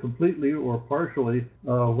down completely or partially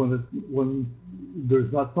when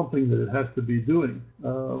there's not something that it has to be doing.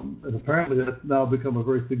 And apparently that's now become a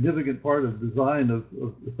very significant part of design of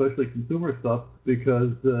especially consumer stuff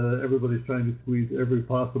because everybody's trying to squeeze every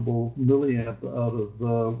possible milliamp out of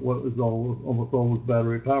what is almost always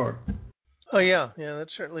battery power. Oh, yeah, that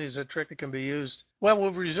certainly is a trick that can be used. Well,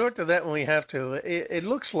 we'll resort to that when we have to. It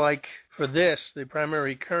looks like for this, the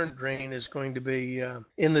primary current drain is going to be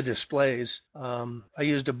in the displays. I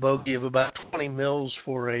used a bogey of about 20 mils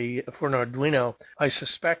for an Arduino. I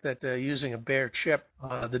suspect that using a bare chip,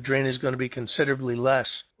 the drain is going to be considerably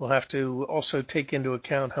less. We'll have to also take into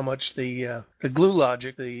account how much the glue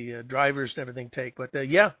logic, the drivers and everything take. But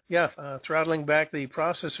throttling back the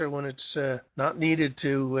processor when it's not needed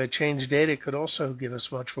to change data could also give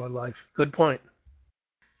us much more life. Good point.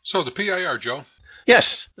 So the PIR, Joe.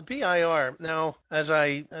 Yes, the PIR. Now, as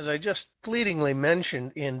I just fleetingly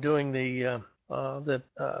mentioned in doing the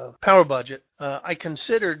power budget. I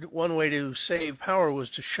considered one way to save power was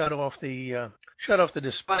to shut off the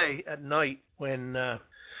display at night when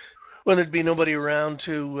there'd be nobody around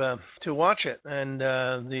to watch it, and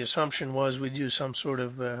the assumption was we'd use some sort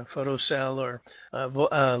of photocell or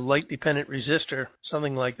light-dependent resistor,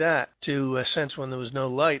 something like that, to sense when there was no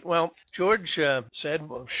light. Well, George said,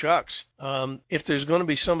 well, shucks, if there's going to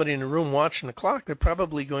be somebody in the room watching the clock, they're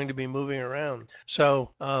probably going to be moving around. So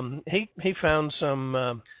he found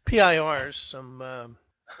some PIRs,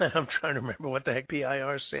 I'm trying to remember what the heck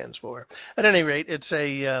PIR stands for. At any rate, it's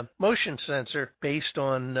a motion sensor based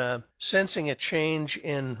on sensing a change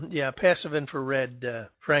in passive infrared.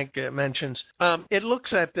 Frank mentions it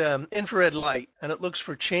looks at infrared light, and it looks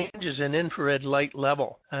for changes in infrared light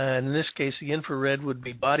level. And in this case, the infrared would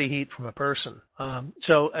be body heat from a person.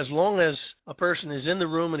 So as long as a person is in the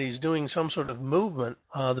room and he's doing some sort of movement,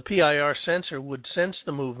 the PIR sensor would sense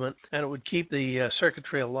the movement, and it would keep the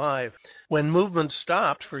circuitry alive. When movement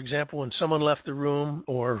stopped, for example, when someone left the room,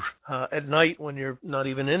 or at night when you're not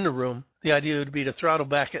even in the room, the idea would be to throttle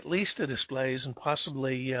back at least the displays and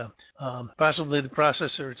possibly the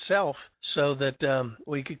processor itself, so that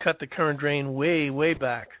we could cut the current drain way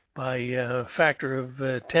back by a factor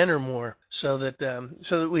of 10 or more, so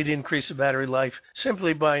that we'd increase the battery life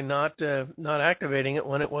simply by not activating it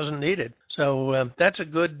when it wasn't needed. So that's a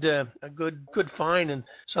good find, and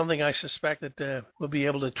something I suspect that we'll be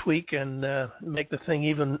able to tweak and make the thing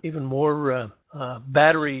even more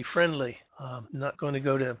battery friendly. Not going to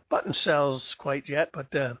go to button cells quite yet, but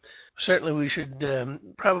certainly we should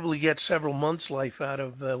probably get several months life out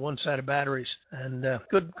of one set of batteries. And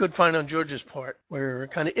good find on George's part. We're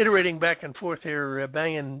kind of iterating back and forth here,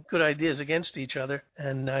 banging good ideas against each other,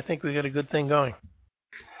 and I think we got a good thing going.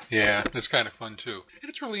 Yeah, it's kind of fun too. And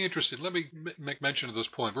it's really interesting. Let me make mention of this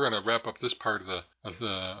point. We're going to wrap up this part of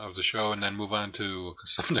the show and then move on to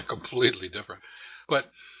something completely different.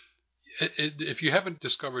 But if you haven't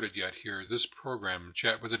discovered it yet here, this program,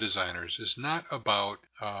 Chat with the Designers, is not about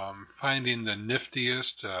finding the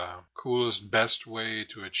niftiest, coolest, best way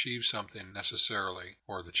to achieve something necessarily,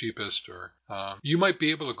 or the cheapest, or you might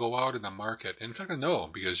be able to go out in the market. In fact, I know,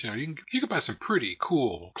 because you can buy some pretty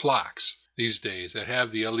cool clocks these days that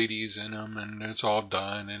have the LEDs in them, and it's all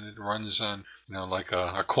done, and it runs on like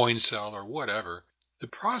a coin cell or whatever. The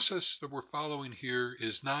process that we're following here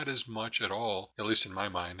is not as much at all, at least in my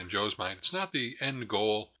mind and Joe's mind. It's not the end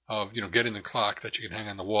goal of getting the clock that you can hang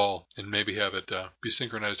on the wall and maybe have it be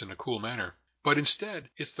synchronized in a cool manner. But instead,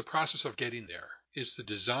 it's the process of getting there. It's the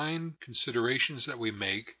design considerations that we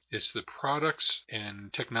make. It's the products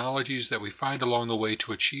and technologies that we find along the way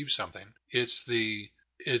to achieve something. It's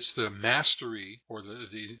the mastery, or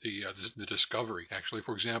the discovery, actually.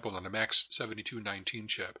 For example, on the MAX 7219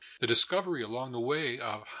 chip, the discovery along the way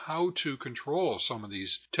of how to control some of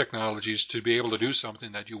these technologies to be able to do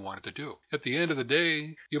something that you wanted to do. At the end of the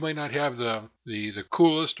day, you might not have the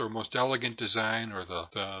coolest or most elegant design, or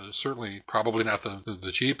the certainly probably not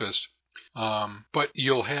the cheapest. But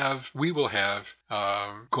we will have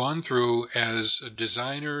gone through, as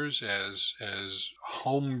designers, as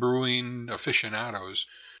home brewing aficionados,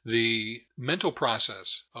 the mental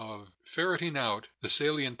process of ferreting out the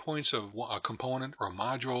salient points of a component or a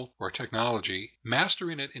module or technology,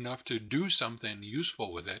 mastering it enough to do something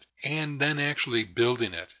useful with it, and then actually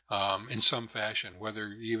building it in some fashion, whether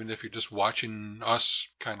even if you're just watching us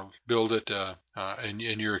kind of build it and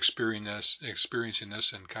you're experiencing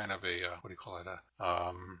this in kind of a,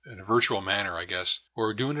 in a virtual manner, I guess,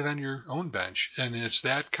 or doing it on your own bench. And it's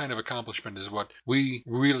that kind of accomplishment is what we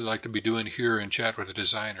really like to be doing here in Chat with the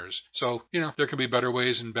Designers. So, there can be better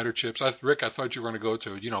ways and better chips. Rick, I thought you were going to go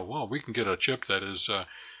to, we can get a chip that is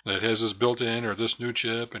that has this built-in, or this new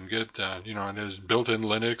chip, and get, and is built-in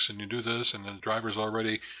Linux, and you do this, and the driver's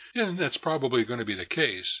already, and that's probably going to be the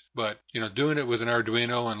case. But, doing it with an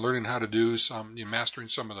Arduino and learning how to do mastering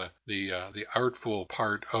some of the artful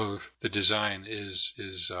part of the design is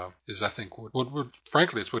I think, what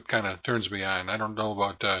frankly, it's what kind of turns me on. I don't know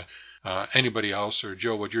about anybody else, or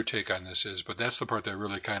Joe, what your take on this is, but that's the part that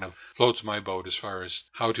really kind of floats my boat as far as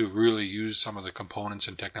how to really use some of the components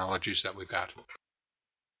and technologies that we've got.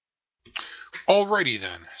 Alrighty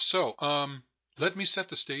then. So, let me set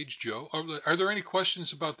the stage, Joe. Are there any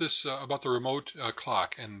questions about this, about the remote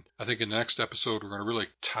clock? And I think in the next episode, we're going to really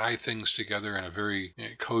tie things together in a very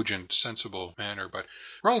cogent, sensible manner. But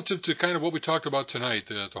relative to kind of what we talked about tonight,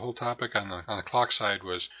 the whole topic on the clock side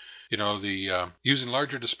was, the using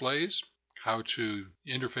larger displays how to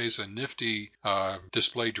interface a nifty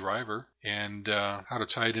display driver, and how to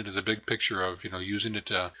tie it into the big picture of using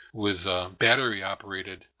it with battery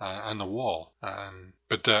operated on the wall.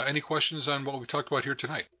 But any questions on what we talked about here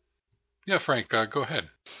tonight? Yeah, Frank, go ahead.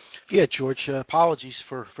 Yeah, George, apologies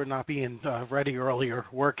for not being ready earlier.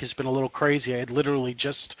 Work has been a little crazy. I had literally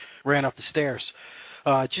just ran up the stairs.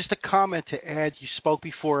 Just a comment to add, you spoke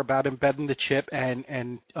before about embedding the chip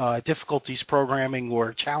and difficulties programming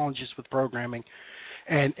or challenges with programming.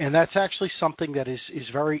 And that's actually something that is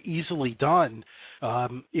very easily done.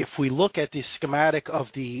 If we look at the schematic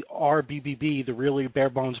of the RBBB, the really bare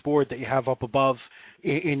bones board that you have up above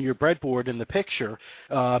in your breadboard in the picture,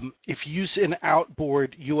 if you use an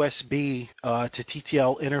outboard USB to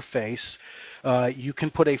TTL interface, you can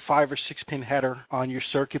put a 5 or 6 pin header on your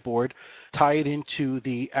circuit board, tie it into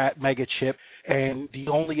the Atmega chip, and the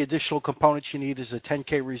only additional components you need is a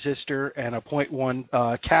 10K resistor and a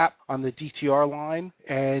 0.1 cap on the DTR line,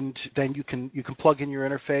 and then you can plug in your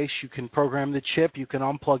interface, you can program the chip, you can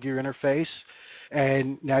unplug your interface,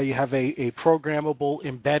 and now you have a programmable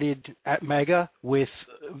embedded Atmega with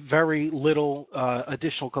very little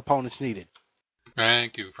additional components needed.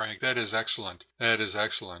 Thank you, Frank. That is excellent. That is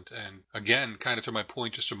excellent. And again, kind of to my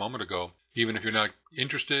point just a moment ago, even if you're not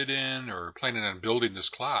interested in or planning on building this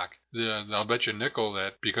clock, I'll bet you a nickel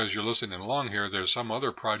that because you're listening along here, there's some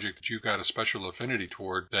other project that you've got a special affinity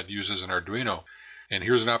toward that uses an Arduino. And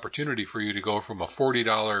here's an opportunity for you to go from a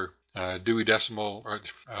 $40 Dewey Decimal or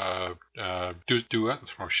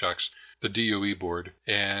the DOE board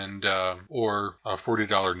and or a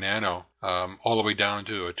 $40 Nano all the way down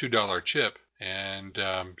to a $2 chip, and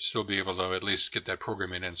still be able to at least get that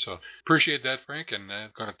programming in. So appreciate that, Frank, and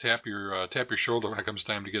going to tap your shoulder when it comes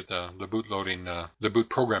time to get the boot loading, the boot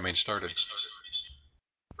programming started.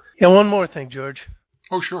 Yeah, one more thing, George.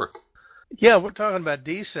 Oh, sure. Yeah, we're talking about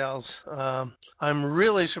D cells. I'm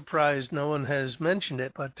really surprised no one has mentioned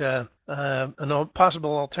it, but a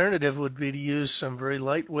possible alternative would be to use some very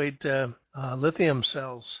lightweight lithium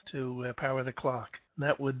cells to power the clock.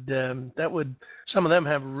 That would some of them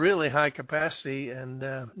have really high capacity, and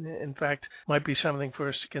in fact might be something for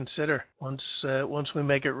us to consider once we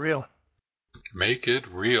make it real. Make it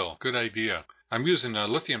real. Good idea. I'm using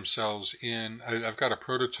lithium cells I've got a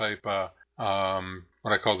prototype.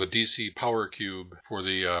 What I call the DC Power Cube for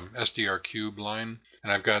the SDR Cube line,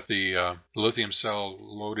 and I've got the lithium cell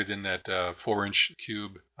loaded in that 4-inch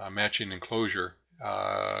cube matching enclosure,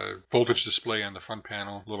 voltage display on the front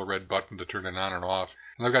panel, little red button to turn it on and off,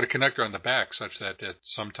 and I've got a connector on the back such that at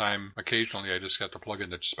sometime occasionally I just got to plug in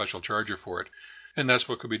the special charger for it, and that's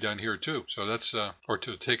what could be done here too. So that's or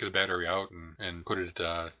to take the battery out and put it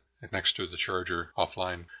next to the charger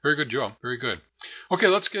offline. Very good, Joe. Very good. Okay,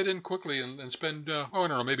 let's get in quickly and spend, I don't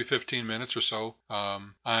know, maybe 15 minutes or so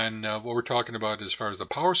on what we're talking about as far as the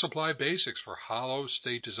power supply basics for hollow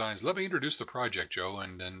state designs. Let me introduce the project, Joe,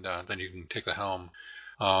 and then you can take the helm.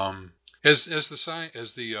 As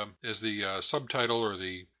the subtitle or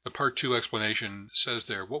the part 2 explanation says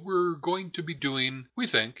there, what we're going to be doing, we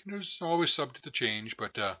think, there's always subject to change,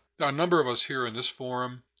 but a number of us here in this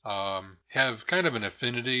forum have kind of an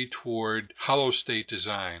affinity toward hollow state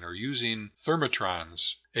design or using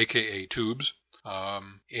thermotrons, aka tubes.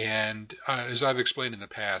 And as I've explained in the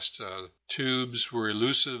past, tubes were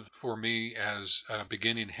elusive for me as a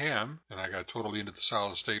beginning ham, and I got totally into the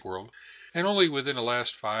solid state world. And only within the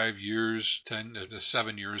last 5 years,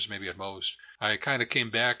 7 years maybe at most, I kind of came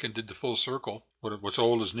back and did the full circle. What's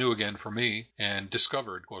old is new again for me, and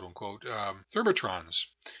discovered, quote unquote, thermotrons,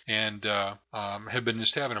 and have been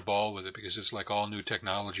just having a ball with it because it's like all new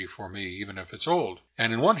technology for me, even if it's old.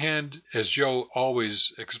 And in one hand, as Joe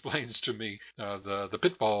always explains to me, the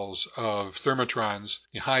pitfalls of thermotrons,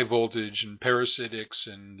 high voltage and parasitics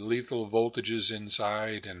and lethal voltages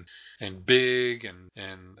inside, and big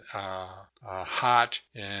and hot,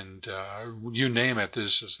 and you name it.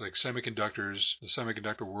 This is like semiconductors. The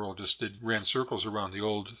semiconductor world just ran circles around the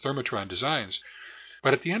old thermotron designs.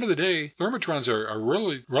 But at the end of the day, thermotrons are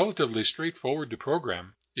really relatively straightforward to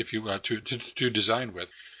program if you to design with.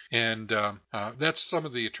 And that's some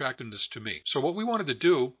of the attractiveness to me. So what we wanted to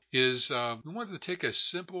do is we wanted to take a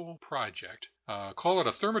simple project, call it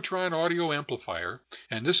a Thermotron audio amplifier,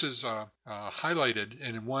 and this is highlighted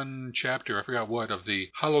in one chapter, I forgot what, of the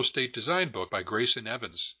Hollow State Design book by Grayson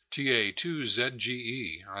Evans,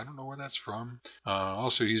 TA2ZGE. I don't know where that's from.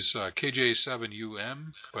 Also, he's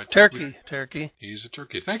KJ7UM. But Turkey. He's a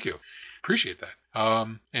turkey. Thank you. Appreciate that.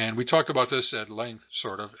 And we talked about this at length,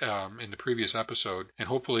 sort of, in the previous episode. And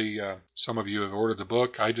hopefully some of you have ordered the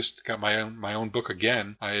book. I just got my own book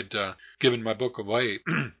again. I had given my book away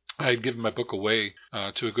I had given my book away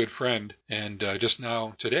to a good friend, and just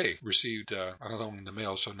now today received another one in the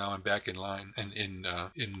mail. So now I'm back in line and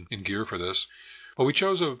in gear for this. Well, we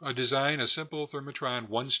chose a design, a simple Thermatron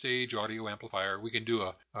one-stage audio amplifier. We can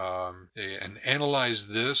do an analyze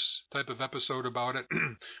this type of episode about it.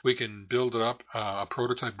 We can build it up, a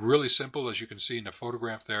prototype really simple, as you can see in the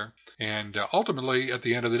photograph there. And ultimately, at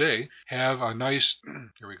the end of the day, have a nice,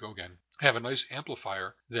 here we go again, have a nice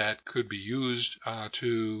amplifier that could be used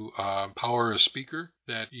to power a speaker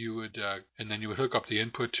that you would, and then you would hook up the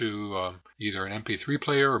input to either an MP3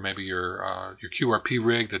 player or maybe your QRP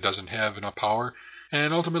rig that doesn't have enough power,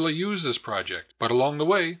 and ultimately use this project. But along the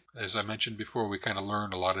way, as I mentioned before, we kind of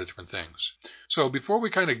learn a lot of different things. So before we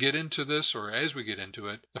kind of get into this, or as we get into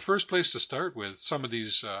it, the first place to start with some of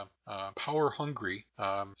these power-hungry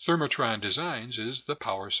Thermatron designs is the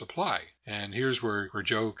power supply. And here's where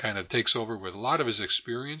Joe kind of takes over with a lot of his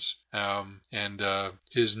experience and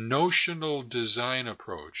his notional design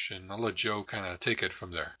approach. And I'll let Joe kind of take it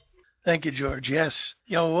from there. Thank you, George. Yes.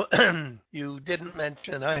 You didn't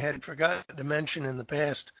mention, I had forgotten to mention in the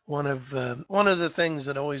past, one of the things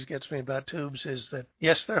that always gets me about tubes is that,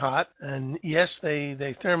 yes, they're hot, and yes,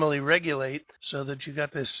 they thermally regulate so that you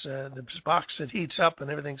got this box that heats up and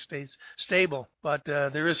everything stays stable. But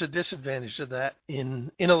there is a disadvantage to that.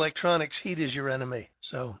 In electronics, heat is your enemy.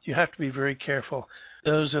 So you have to be very careful.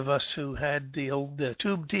 Those of us who had the old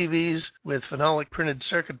tube TVs with phenolic printed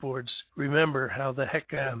circuit boards remember how the heck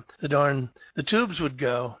the tubes would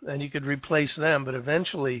go, and you could replace them. But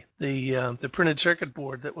eventually, the printed circuit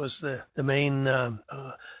board that was the main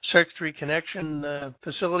circuitry connection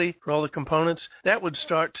facility for all the components, that would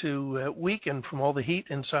start to weaken from all the heat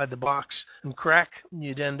inside the box and crack.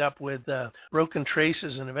 You'd end up with broken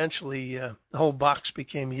traces, and eventually the whole box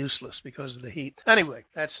became useless because of the heat. Anyway,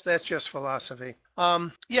 that's just philosophy.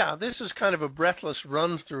 This is kind of a breathless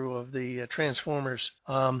run-through of the transformers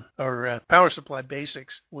or power supply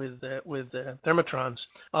basics with Thermatrons.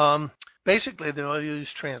 Basically, they all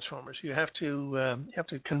use transformers. You have to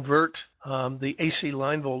convert the AC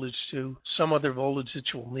line voltage to some other voltage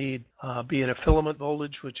that you'll need, be it a filament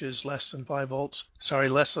voltage, which is less than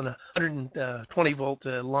 120 volt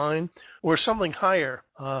line, or something higher.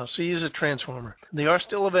 So you use a transformer. They are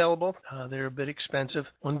still available. They're a bit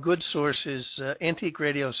expensive. One good source is Antique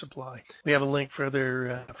Radio Supply. We have a link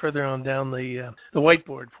further on down the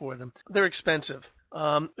whiteboard for them. They're expensive.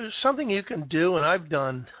 Something you can do, and I've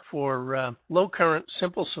done for low current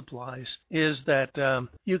simple supplies, is that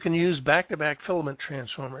you can use back-to-back filament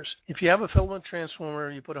transformers. If you have a filament transformer,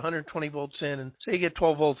 you put 120 volts in, and say you get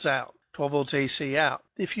 12 volts out, 12 volts AC out.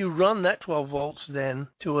 If you run that 12 volts then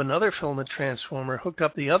to another filament transformer hooked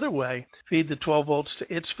up the other way, feed the 12 volts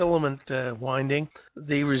to its filament winding,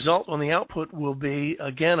 the result on the output will be,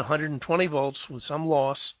 again, 120 volts with some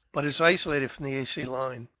loss, but it's isolated from the AC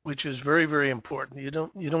line, which is very, very important. You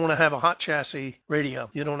don't want to have a hot chassis radio.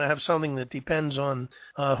 You don't want to have something that depends on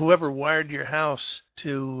whoever wired your house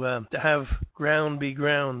to have ground be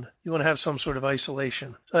ground. You want to have some sort of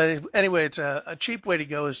isolation. So anyway, it's a cheap way to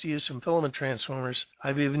go is to use some filament transformers.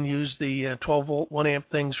 I've even used the 12 volt 1 amp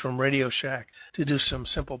things from Radio Shack to do some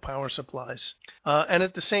simple power supplies. And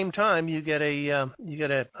at the same time, you get a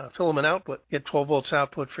filament output, get 12 volts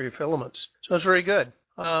output for your filaments. So it's very good.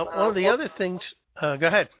 One of the other things, go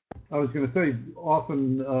ahead. I was going to say,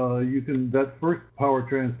 often you can, that first power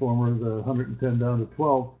transformer, the 110 down to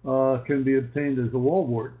 12, can be obtained as a wall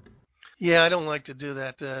wart. Yeah, I don't like to do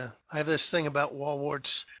that. I have this thing about wall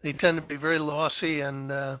warts. They tend to be very lossy and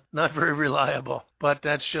not very reliable, but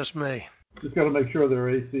that's just me. Just got to make sure they're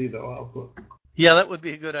AC, though, output. Yeah, that would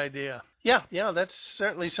be a good idea. Yeah, that's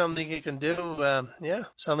certainly something you can do.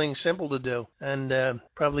 Something simple to do, and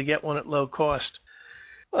probably get one at low cost.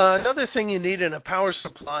 Another thing you need in a power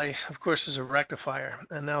supply, of course, is a rectifier.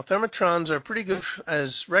 And now Thermatrons are pretty good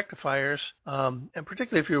as rectifiers, and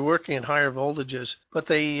particularly if you're working at higher voltages. But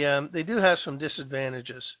they do have some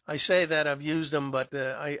disadvantages. I say that I've used them, but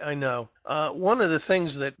I know. One of the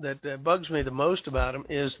things that bugs me the most about them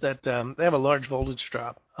is that they have a large voltage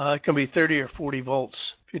drop. It can be 30 or 40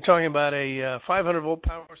 volts. If you're talking about a 500 volt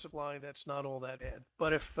power supply, that's not all that bad.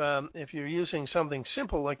 But if you're using something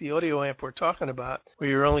simple like the audio amp we're talking about, where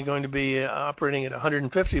you're only going to be operating at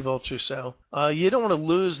 150 volts or so, you don't want to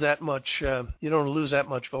lose that much. You don't want to lose that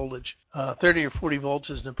much voltage. 30 or 40 volts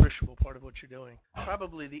is an appreciable part of what you're doing.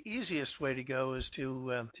 Probably the easiest way to go is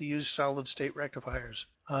to use solid state rectifiers.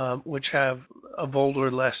 which have a volt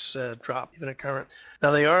or less drop, even a current. Now,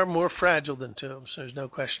 they are more fragile than tubes. There's no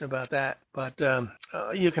question about that. But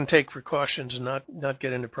you can take precautions and not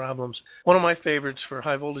get into problems. One of my favorites for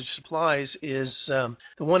high voltage supplies is the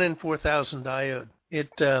 1N4000 diode.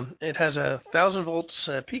 It has a 1,000 volts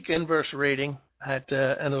peak inverse rating, and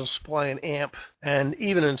it'll supply an amp. And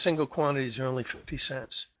even in single quantities, they're only 50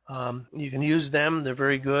 cents. You can use them. They're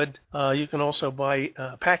very good. You can also buy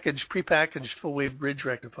prepackaged full-wave bridge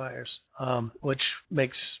rectifiers, which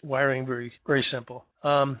makes wiring very, very simple.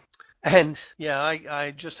 And, yeah,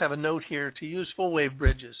 I just have a note here to use full-wave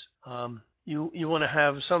bridges. You want to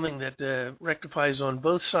have something that rectifies on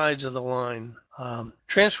both sides of the line.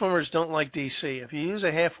 Transformers don't like DC. If you use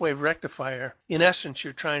a half-wave rectifier, in essence,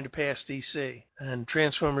 you're trying to pass DC. And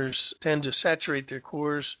transformers tend to saturate their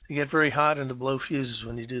cores, to get very hot, and to blow fuses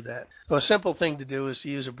when you do that. So a simple thing to do is to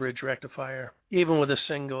use a bridge rectifier, even with a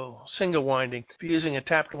single winding. If you're using a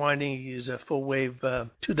tapped winding, you use a full-wave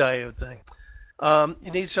 2-diode thing.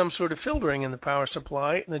 You need some sort of filtering in the power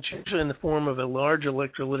supply, and it's usually in the form of a large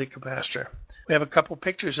electrolytic capacitor. We have a couple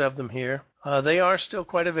pictures of them here. They are still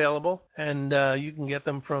quite available, and you can get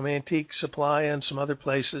them from Antique Supply and some other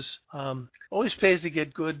places. Always pays to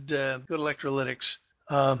get good electrolytics.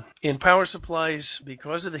 In power supplies,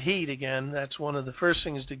 because of the heat, again, that's one of the first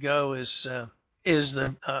things to go is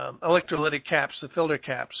the electrolytic caps, the filter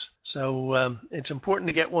caps. So it's important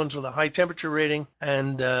to get ones with a high temperature rating,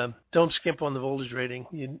 and don't skimp on the voltage rating.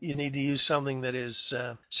 You need to use something that is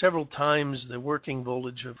several times the working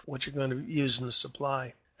voltage of what you're going to use in the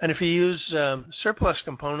supply. And if you use surplus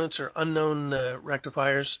components or unknown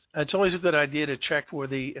rectifiers, it's always a good idea to check for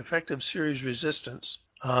the effective series resistance,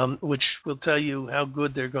 which will tell you how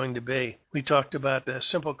good they're going to be. We talked about the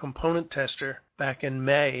simple component tester back in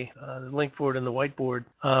May, the link for it in the whiteboard,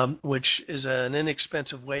 which is an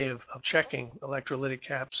inexpensive way of checking electrolytic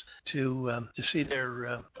caps to see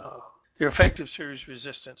their effective series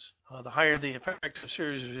resistance. The higher the effective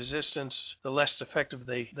series resistance, the less effective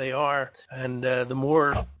they are, and the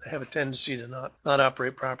more they have a tendency to not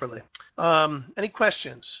operate properly. Any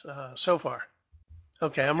questions so far?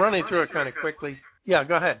 Okay, I'm running through it kind of quickly. Yeah,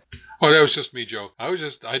 go ahead. Oh, that was just me, Joe. I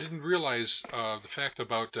didn't realize the fact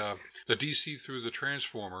about the DC through the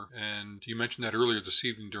transformer, and you mentioned that earlier this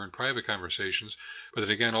evening during private conversations, but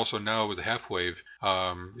then again also now with the half-wave,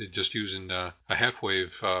 just using a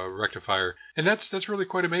half-wave rectifier, and that's really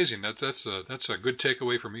quite amazing. That's a good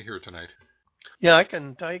takeaway for me here tonight. Yeah, I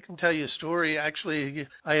can tell you a story. Actually,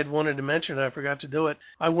 I had wanted to mention it. I forgot to do it.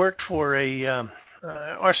 I worked for a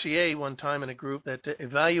RCA one time in a group that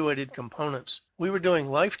evaluated components. We were doing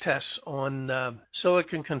life tests on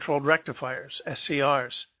silicon-controlled rectifiers,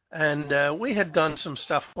 SCRs. And we had done some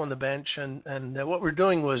stuff on the bench, and what we're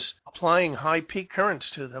doing was applying high peak currents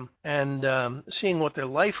to them and seeing what their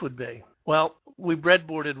life would be. Well, we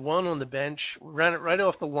breadboarded one on the bench, ran it right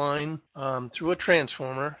off the line through a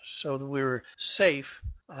transformer so that we were safe,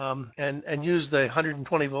 and used the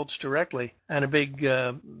 120 volts directly and a big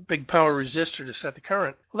power resistor to set the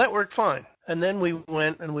current. Well, that worked fine. And then we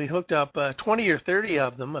went and we hooked up 20 or 30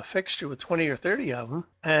 of them, a fixture with 20 or 30 of them,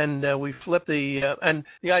 and we flipped and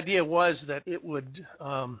the idea was that it would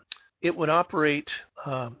operate.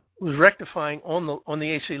 Was rectifying on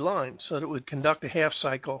the AC line so that it would conduct a half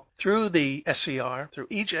cycle through the SCR, through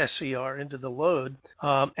each SCR into the load,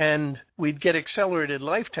 and we'd get accelerated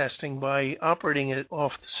life testing by operating it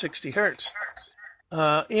off 60 hertz.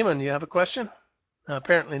 Eamon, you have a question?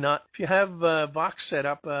 Apparently not. If you have Vox set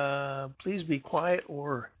up, please be quiet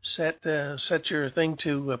or set your thing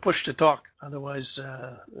to push to talk. Otherwise,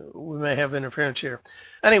 we may have interference here.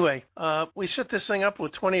 Anyway, we set this thing up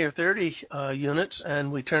with 20 or 30 units,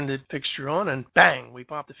 and we turned the fixture on, and bang, we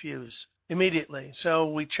popped the fuse immediately. So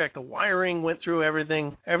we checked the wiring, went through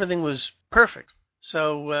everything. Everything was perfect.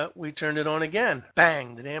 So we turned it on again.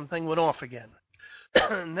 Bang, the damn thing went off again.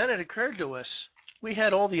 And then it occurred to us, we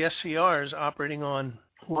had all the SCRs operating on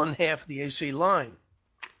one half of the AC line.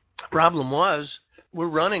 Problem was, we're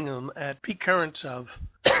running them at peak currents of,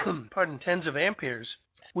 tens of amperes.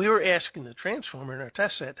 We were asking the transformer in our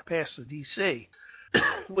test set to pass the DC,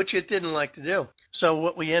 which it didn't like to do. So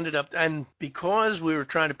what we ended up, and because we were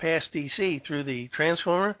trying to pass DC through the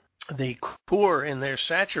transformer, the core in there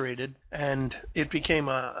saturated, and it became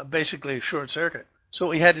basically a short circuit. So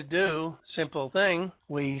what we had to do, simple thing,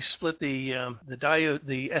 we split the diode,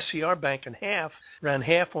 the SCR bank in half, ran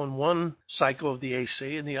half on one cycle of the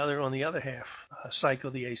AC and the other on the other half cycle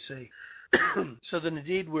of the AC. So that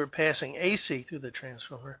indeed we're passing AC through the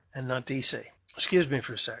transformer and not DC. Excuse me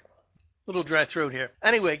for a sec. Little dry throat here.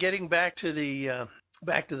 Anyway, getting back to the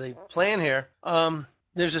plan here.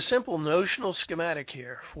 there's a simple notional schematic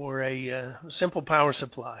here for a simple power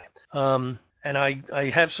supply. And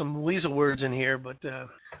I have some weasel words in here, but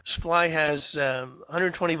supply has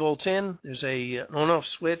 120 volts in. There's an on-off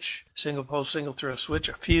switch, single pole, single throw switch,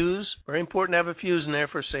 a fuse. Very important to have a fuse in there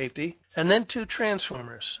for safety. And then 2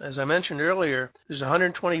 transformers. As I mentioned earlier, there's a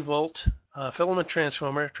 120 volt filament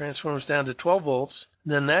transformer. Transforms down to 12 volts.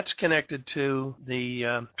 Then that's connected to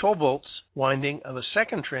the 12 volts winding of a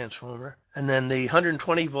second transformer. And then the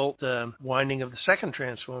 120 volt winding of the second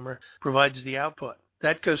transformer provides the output.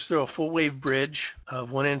 That goes through a full wave bridge of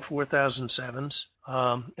 1N4007s,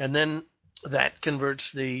 and then that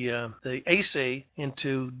converts the AC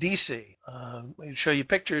into DC. I'll show you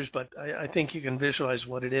pictures, but I think you can visualize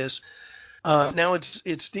what it is. Now it's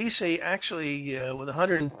DC actually with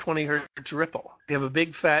 120 hertz ripple. We have a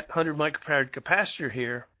big fat 100 microfarad capacitor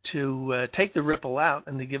here to take the ripple out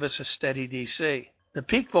and to give us a steady DC. The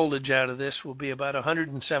peak voltage out of this will be about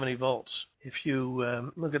 170 volts. If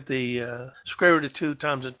you look at the square root of 2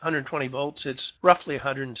 times 120 volts, it's roughly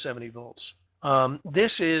 170 volts.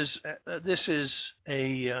 This is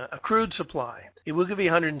a crude supply. It will give you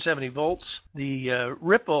 170 volts. The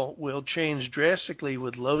ripple will change drastically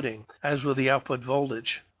with loading, as will the output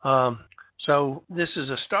voltage. So this is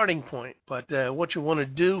a starting point, but what you want to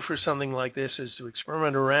do for something like this is to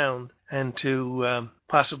experiment around and to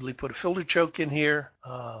possibly put a filter choke in here,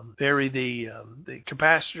 vary the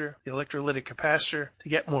capacitor, the electrolytic capacitor, to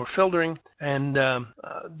get more filtering, and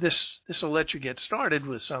this will let you get started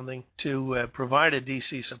with something to provide a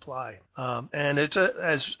DC supply. And it's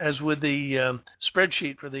as with the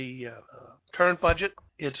spreadsheet for the current budget.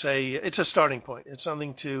 It's a starting point. It's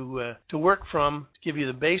something to work from, give you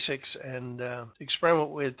the basics, and experiment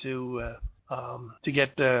with to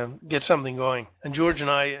get something going. And George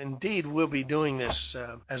and I indeed will be doing this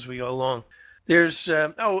as we go along. There's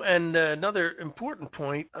and another important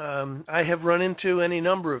point I have run into any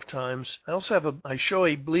number of times. I show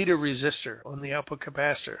a bleeder resistor on the output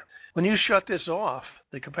capacitor. When you shut this off,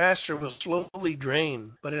 the capacitor will slowly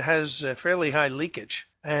drain, but it has fairly high leakage,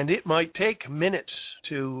 and it might take minutes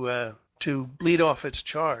to bleed off its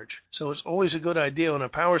charge. So it's always a good idea on a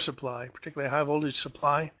power supply, particularly a high voltage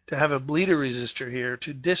supply, to have a bleeder resistor here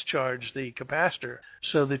to discharge the capacitor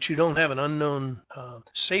so that you don't have an unknown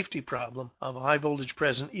safety problem of high voltage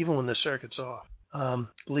present even when the circuit's off.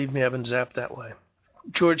 Believe me, I've been zapped that way.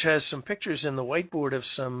 George has some pictures in the whiteboard of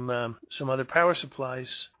some other power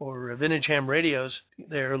supplies or vintage ham radios.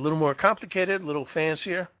 They're a little more complicated, a little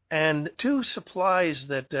fancier. And 2 supplies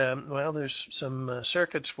that, there's some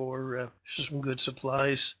circuits for some good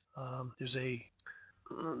supplies.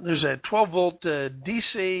 There's a 12 volt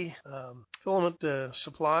DC filament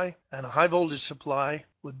supply, and a high voltage supply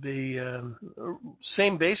would be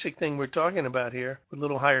same basic thing we're talking about here with a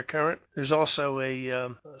little higher current. There's also a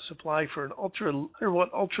supply for an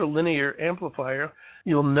ultralinear amplifier.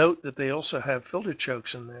 You'll note that they also have filter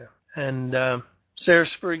chokes in there, and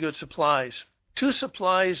there's very good supplies. 2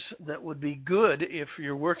 supplies that would be good if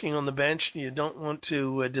you're working on the bench and you don't want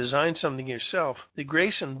to design something yourself. The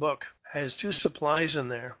Grayson book has 2 supplies in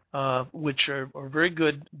there, which are very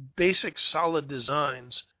good, basic, solid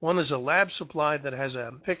designs. One is a lab supply that has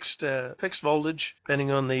a fixed voltage,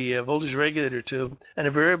 depending on the voltage regulator tube, and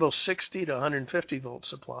a variable 60 to 150 volt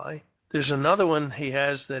supply. There's another one he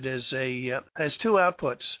has that is has 2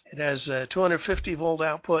 outputs. It has a 250 volt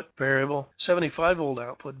output variable, 75 volt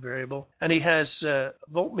output variable, and he has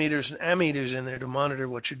voltmeters and ammeters in there to monitor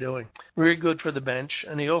what you're doing. Very good for the bench.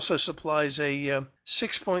 And he also supplies a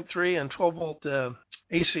 6.3 and 12 volt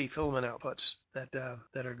AC filament outputs that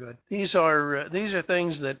are good. These are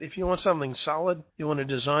things that if you want something solid, you want a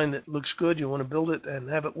design that looks good, you want to build it and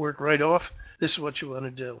have it work right off, this is what you want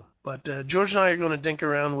to do. But George and I are going to dink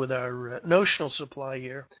around with our notional supply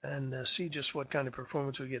here and see just what kind of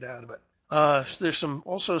performance we get out of it. There's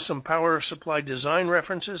also some power supply design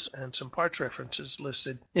references and some parts references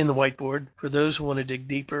listed in the whiteboard for those who want to dig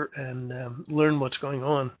deeper and learn what's going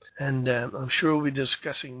on. And I'm sure we'll be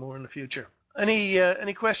discussing more in the future.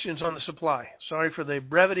 Any questions on the supply? Sorry for the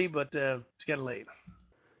brevity, but it's getting late.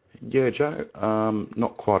 Yeah, Joe.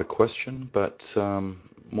 Not quite a question, but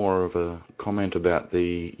more of a comment about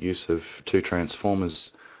the use of 2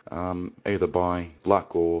 transformers, either by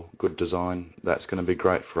luck or good design. That's going to be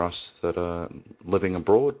great for us that are living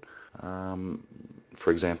abroad.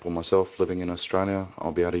 For example, myself living in Australia,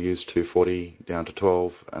 I'll be able to use 240 down to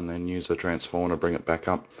 12 and then use a transformer to bring it back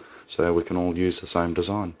up so we can all use the same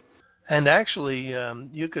design. And actually,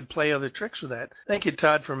 you could play other tricks with that. Thank you,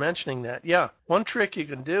 Todd, for mentioning that. Yeah, one trick you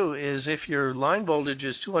can do is if your line voltage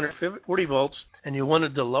is 240 volts and you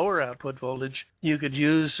wanted the lower output voltage, you could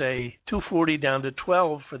use a 240 down to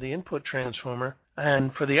 12 for the input transformer.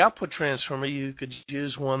 And for the output transformer, you could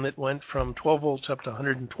use one that went from 12 volts up to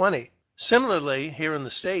 120. Similarly, here in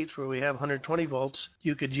the States, where we have 120 volts,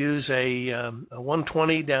 you could use a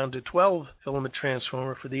 120 down to 12 filament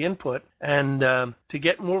transformer for the input. And to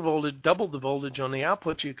get more voltage, double the voltage on the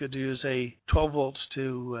output, you could use a 12 volts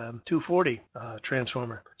to 240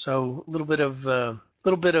 transformer. So a little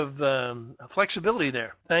bit of flexibility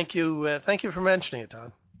there. Thank you for mentioning it,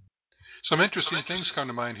 Todd. Some interesting things come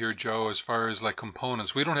to mind here, Joe, as far as like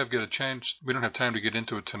components. We don't have time to get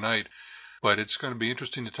into it tonight. But it's going to be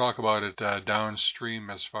interesting to talk about it downstream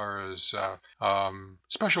as far as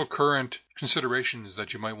special current considerations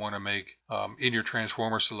that you might want to make in your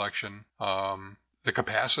transformer selection. The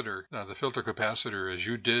capacitor, the filter capacitor, as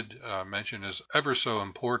you did mention, is ever so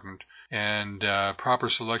important, and proper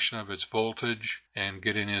selection of its voltage and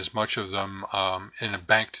getting as much of them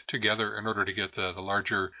banked together in order to get the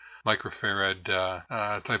larger microfarad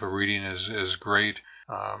type of reading is great.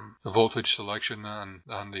 The voltage selection on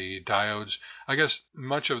the diodes. I guess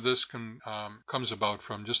much of this comes about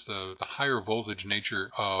from just the higher voltage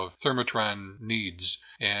nature of thermotron needs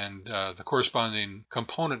and the corresponding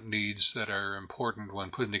component needs that are important when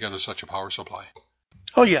putting together such a power supply.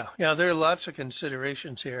 Oh, yeah. There are lots of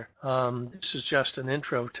considerations here. This is just an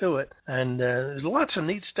intro to it, and there's lots of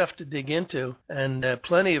neat stuff to dig into, and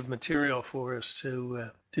plenty of material for us to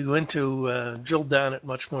go into, drill down at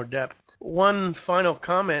much more depth. One final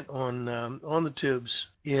comment on the tubes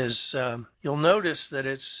is you'll notice that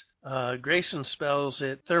it's Grayson spells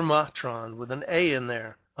it thermotron with an A in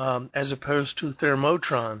there as opposed to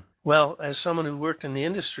thermotron. Well, as someone who worked in the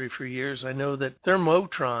industry for years, I know that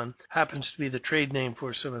thermotron happens to be the trade name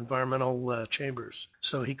for some environmental chambers,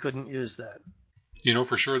 so he couldn't use that. You know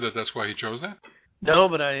for sure that that's why he chose that? No,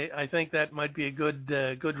 but I think that might be a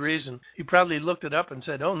good reason. He probably looked it up and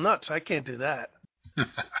said, "Oh, nuts, I can't do that."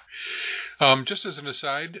 Just as an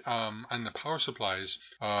aside, on the power supplies,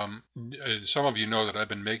 some of you know that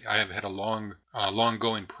I have had a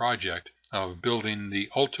long-going project of building the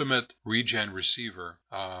ultimate regen receiver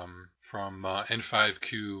from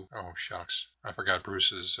N5Q. Oh shucks, I forgot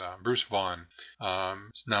Bruce Vaughn.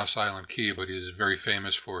 Now Silent Key, but he is very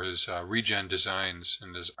famous for his regen designs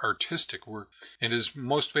and his artistic work. And his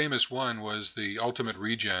most famous one was the ultimate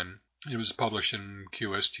regen. It was published in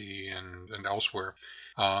QST and elsewhere.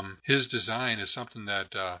 His design is something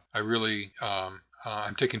that I really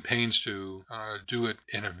I'm taking pains to do it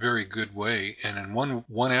in a very good way. And in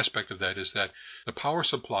one aspect of that is that the power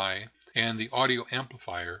supply and the audio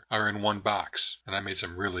amplifier are in one box. And I made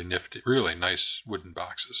some really nifty, really nice wooden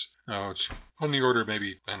boxes. It's on the order of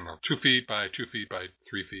maybe, 2 feet by 2 feet by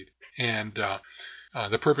 3 feet. And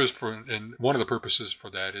one of the purposes for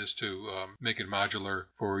that is to make it modular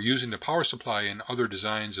for using the power supply in other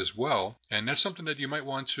designs as well. And that's something that you might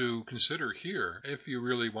want to consider here if you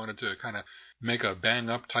really wanted to kind of make a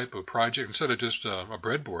bang-up type of project instead of just a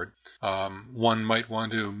breadboard. One might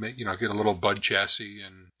want to get a little bud chassis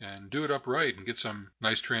and do it upright and get some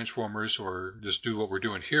nice transformers, or just do what we're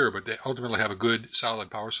doing here, but ultimately have a good solid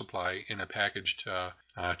power supply in a packaged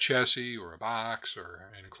chassis or a box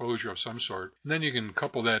or an enclosure of some sort. And then you can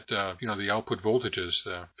couple that, the output voltages,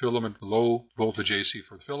 the filament, low voltage AC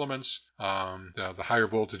for the filaments, the higher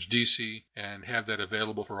voltage DC, and have that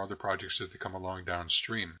available for other projects as they come along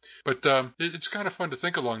downstream. But it's kind of fun to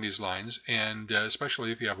think along these lines, and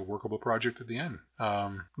especially if you have a workable project at the end.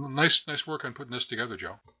 Nice work on putting this together,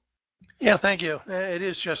 Joe. Yeah, thank you. It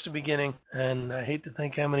is just a beginning, and I hate to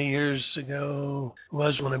think how many years ago it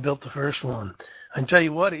was when I built the first one. I can tell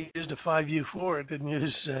you what, it used a 5U4. It didn't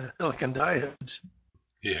use silicon diodes.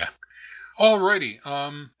 Yeah. Alrighty.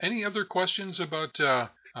 Any other questions about the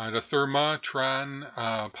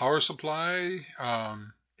Thermotron power supply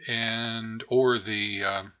and or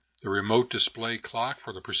the remote display clock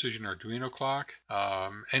for the Precision Arduino clock?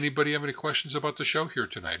 Anybody have any questions about the show here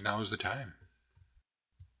tonight? Now is the time.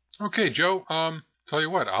 Okay, Joe, tell you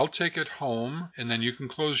what, I'll take it home, and then you can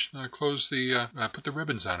close the, put the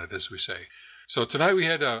ribbons on it, as we say. So tonight we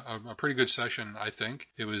had a pretty good session, I think.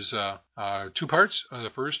 It was 2 parts.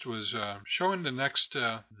 The first was showing the next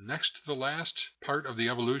to the last part of the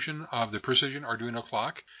evolution of the Precision Arduino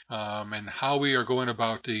clock, and how we are going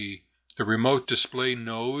about the remote display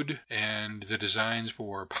node and the designs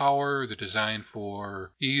for power, the design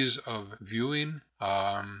for ease of viewing,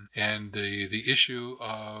 and the issue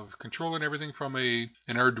of controlling everything from an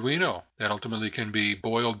Arduino that ultimately can be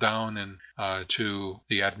boiled down to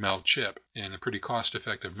the ADMEL chip in a pretty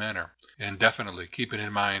cost-effective manner. And definitely keeping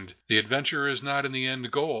in mind the adventure is not in the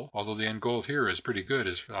end goal, although the end goal here is pretty good,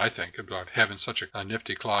 I think, about having such a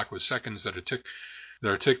nifty clock with seconds that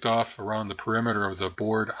are ticked off around the perimeter of the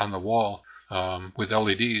board on the wall with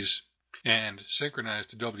LEDs and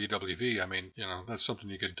synchronized to WWV. I mean, that's something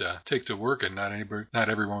you could take to work, and not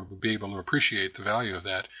everyone would be able to appreciate the value of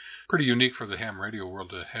that. Pretty unique for the ham radio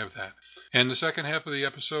world to have that. And the second half of the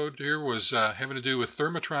episode here was having to do with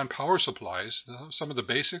Thermotron power supplies, some of the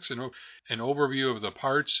basics, and an overview of the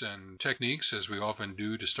parts and techniques, as we often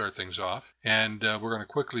do to start things off. And we're going to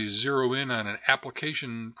quickly zero in on an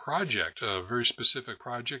application project, a very specific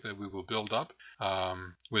project that we will build up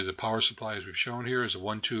with the power supplies we've shown here as a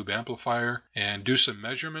one-tube amplifier, and do some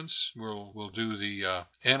measurements. We'll do the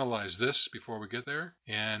analyze this before we get there,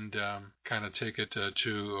 and kind of take it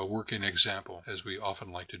to a working example, as we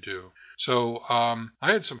often like to do. So I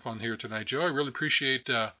had some fun here tonight, Joe. I really appreciate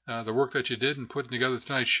the work that you did in putting together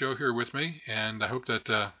tonight's show here with me, and I hope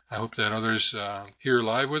that others here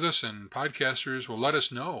live with us and podcasters will let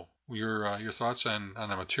us know your thoughts on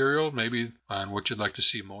the material, maybe on what you'd like to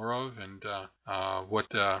see more of, and what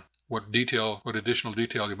additional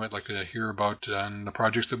detail you might like to hear about on the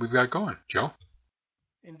projects that we've got going. Joe?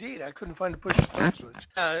 Indeed, I couldn't find a push start switch.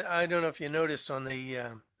 I don't know if you noticed on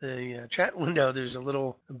the chat window, there's a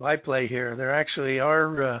little byplay here. There actually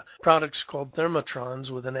are products called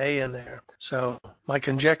Thermotrons with an A in there. So my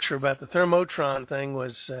conjecture about the Thermotron thing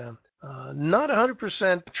was not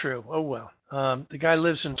 100% true. Oh well. The guy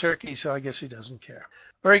lives in Turkey, so I guess he doesn't care.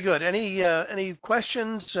 Very good. Any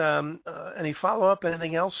questions? Any follow-up?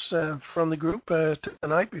 Anything else from the group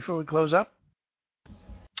tonight before we close up?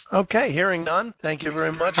 Okay, hearing none. Thank you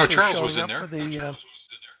very much. Oh, Charles was in there.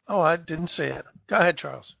 I didn't see it. Go ahead,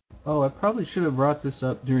 Charles. Oh, I probably should have brought this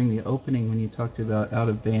up during the opening when you talked about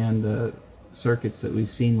out-of-band circuits that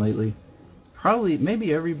we've seen lately.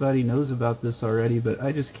 Maybe everybody knows about this already, but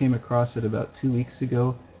I just came across it about 2 weeks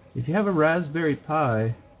ago. If you have a Raspberry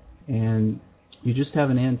Pi and you just have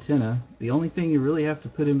an antenna, the only thing you really have to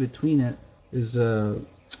put in between it is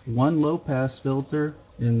one low-pass filter,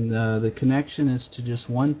 and the connection is to just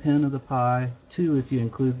one pin of the Pi, 2 if you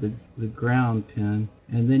include the ground pin,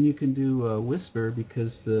 and then you can do Whisper,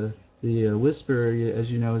 because the Whisper,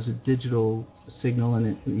 as you know, is a digital signal,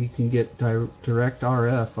 and you can get direct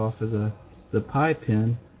RF off of the Pi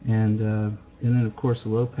pin, and then of course the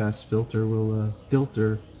low-pass filter will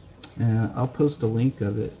filter. I'll post a link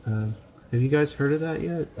of it. Have you guys heard of that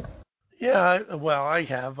yet? Yeah, I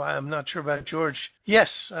have. I'm not sure about George.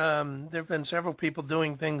 Yes, there have been several people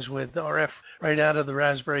doing things with RF right out of the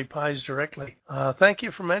Raspberry Pis directly. Thank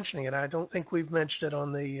you for mentioning it. I don't think we've mentioned it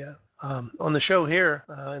on the show here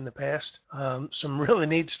in the past. Some really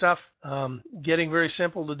neat stuff, getting very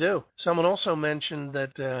simple to do. Someone also mentioned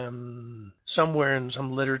that somewhere in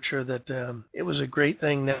some literature that it was a great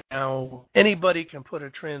thing that now anybody can put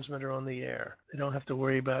a transmitter on the air. They don't have to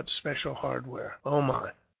worry about special hardware. Oh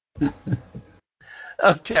my.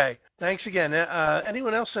 Okay, thanks again.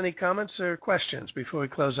 Anyone else, any comments or questions before we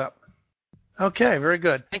close up? Okay, very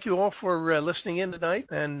good. Thank you all for listening in tonight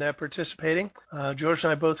and participating. George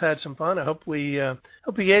and I both had some fun. I hope we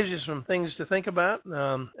gave you some things to think about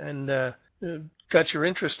and got your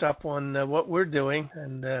interest up on what we're doing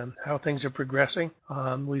and how things are progressing.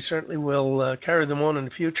 We certainly will carry them on in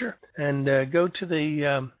the future. And go to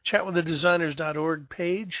the chatwiththedesigners.org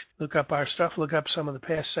page, look up our stuff, look up some of the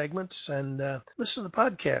past segments, and listen to the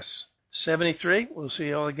podcasts. 73. We'll see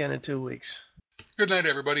you all again in 2 weeks. Good night,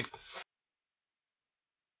 everybody.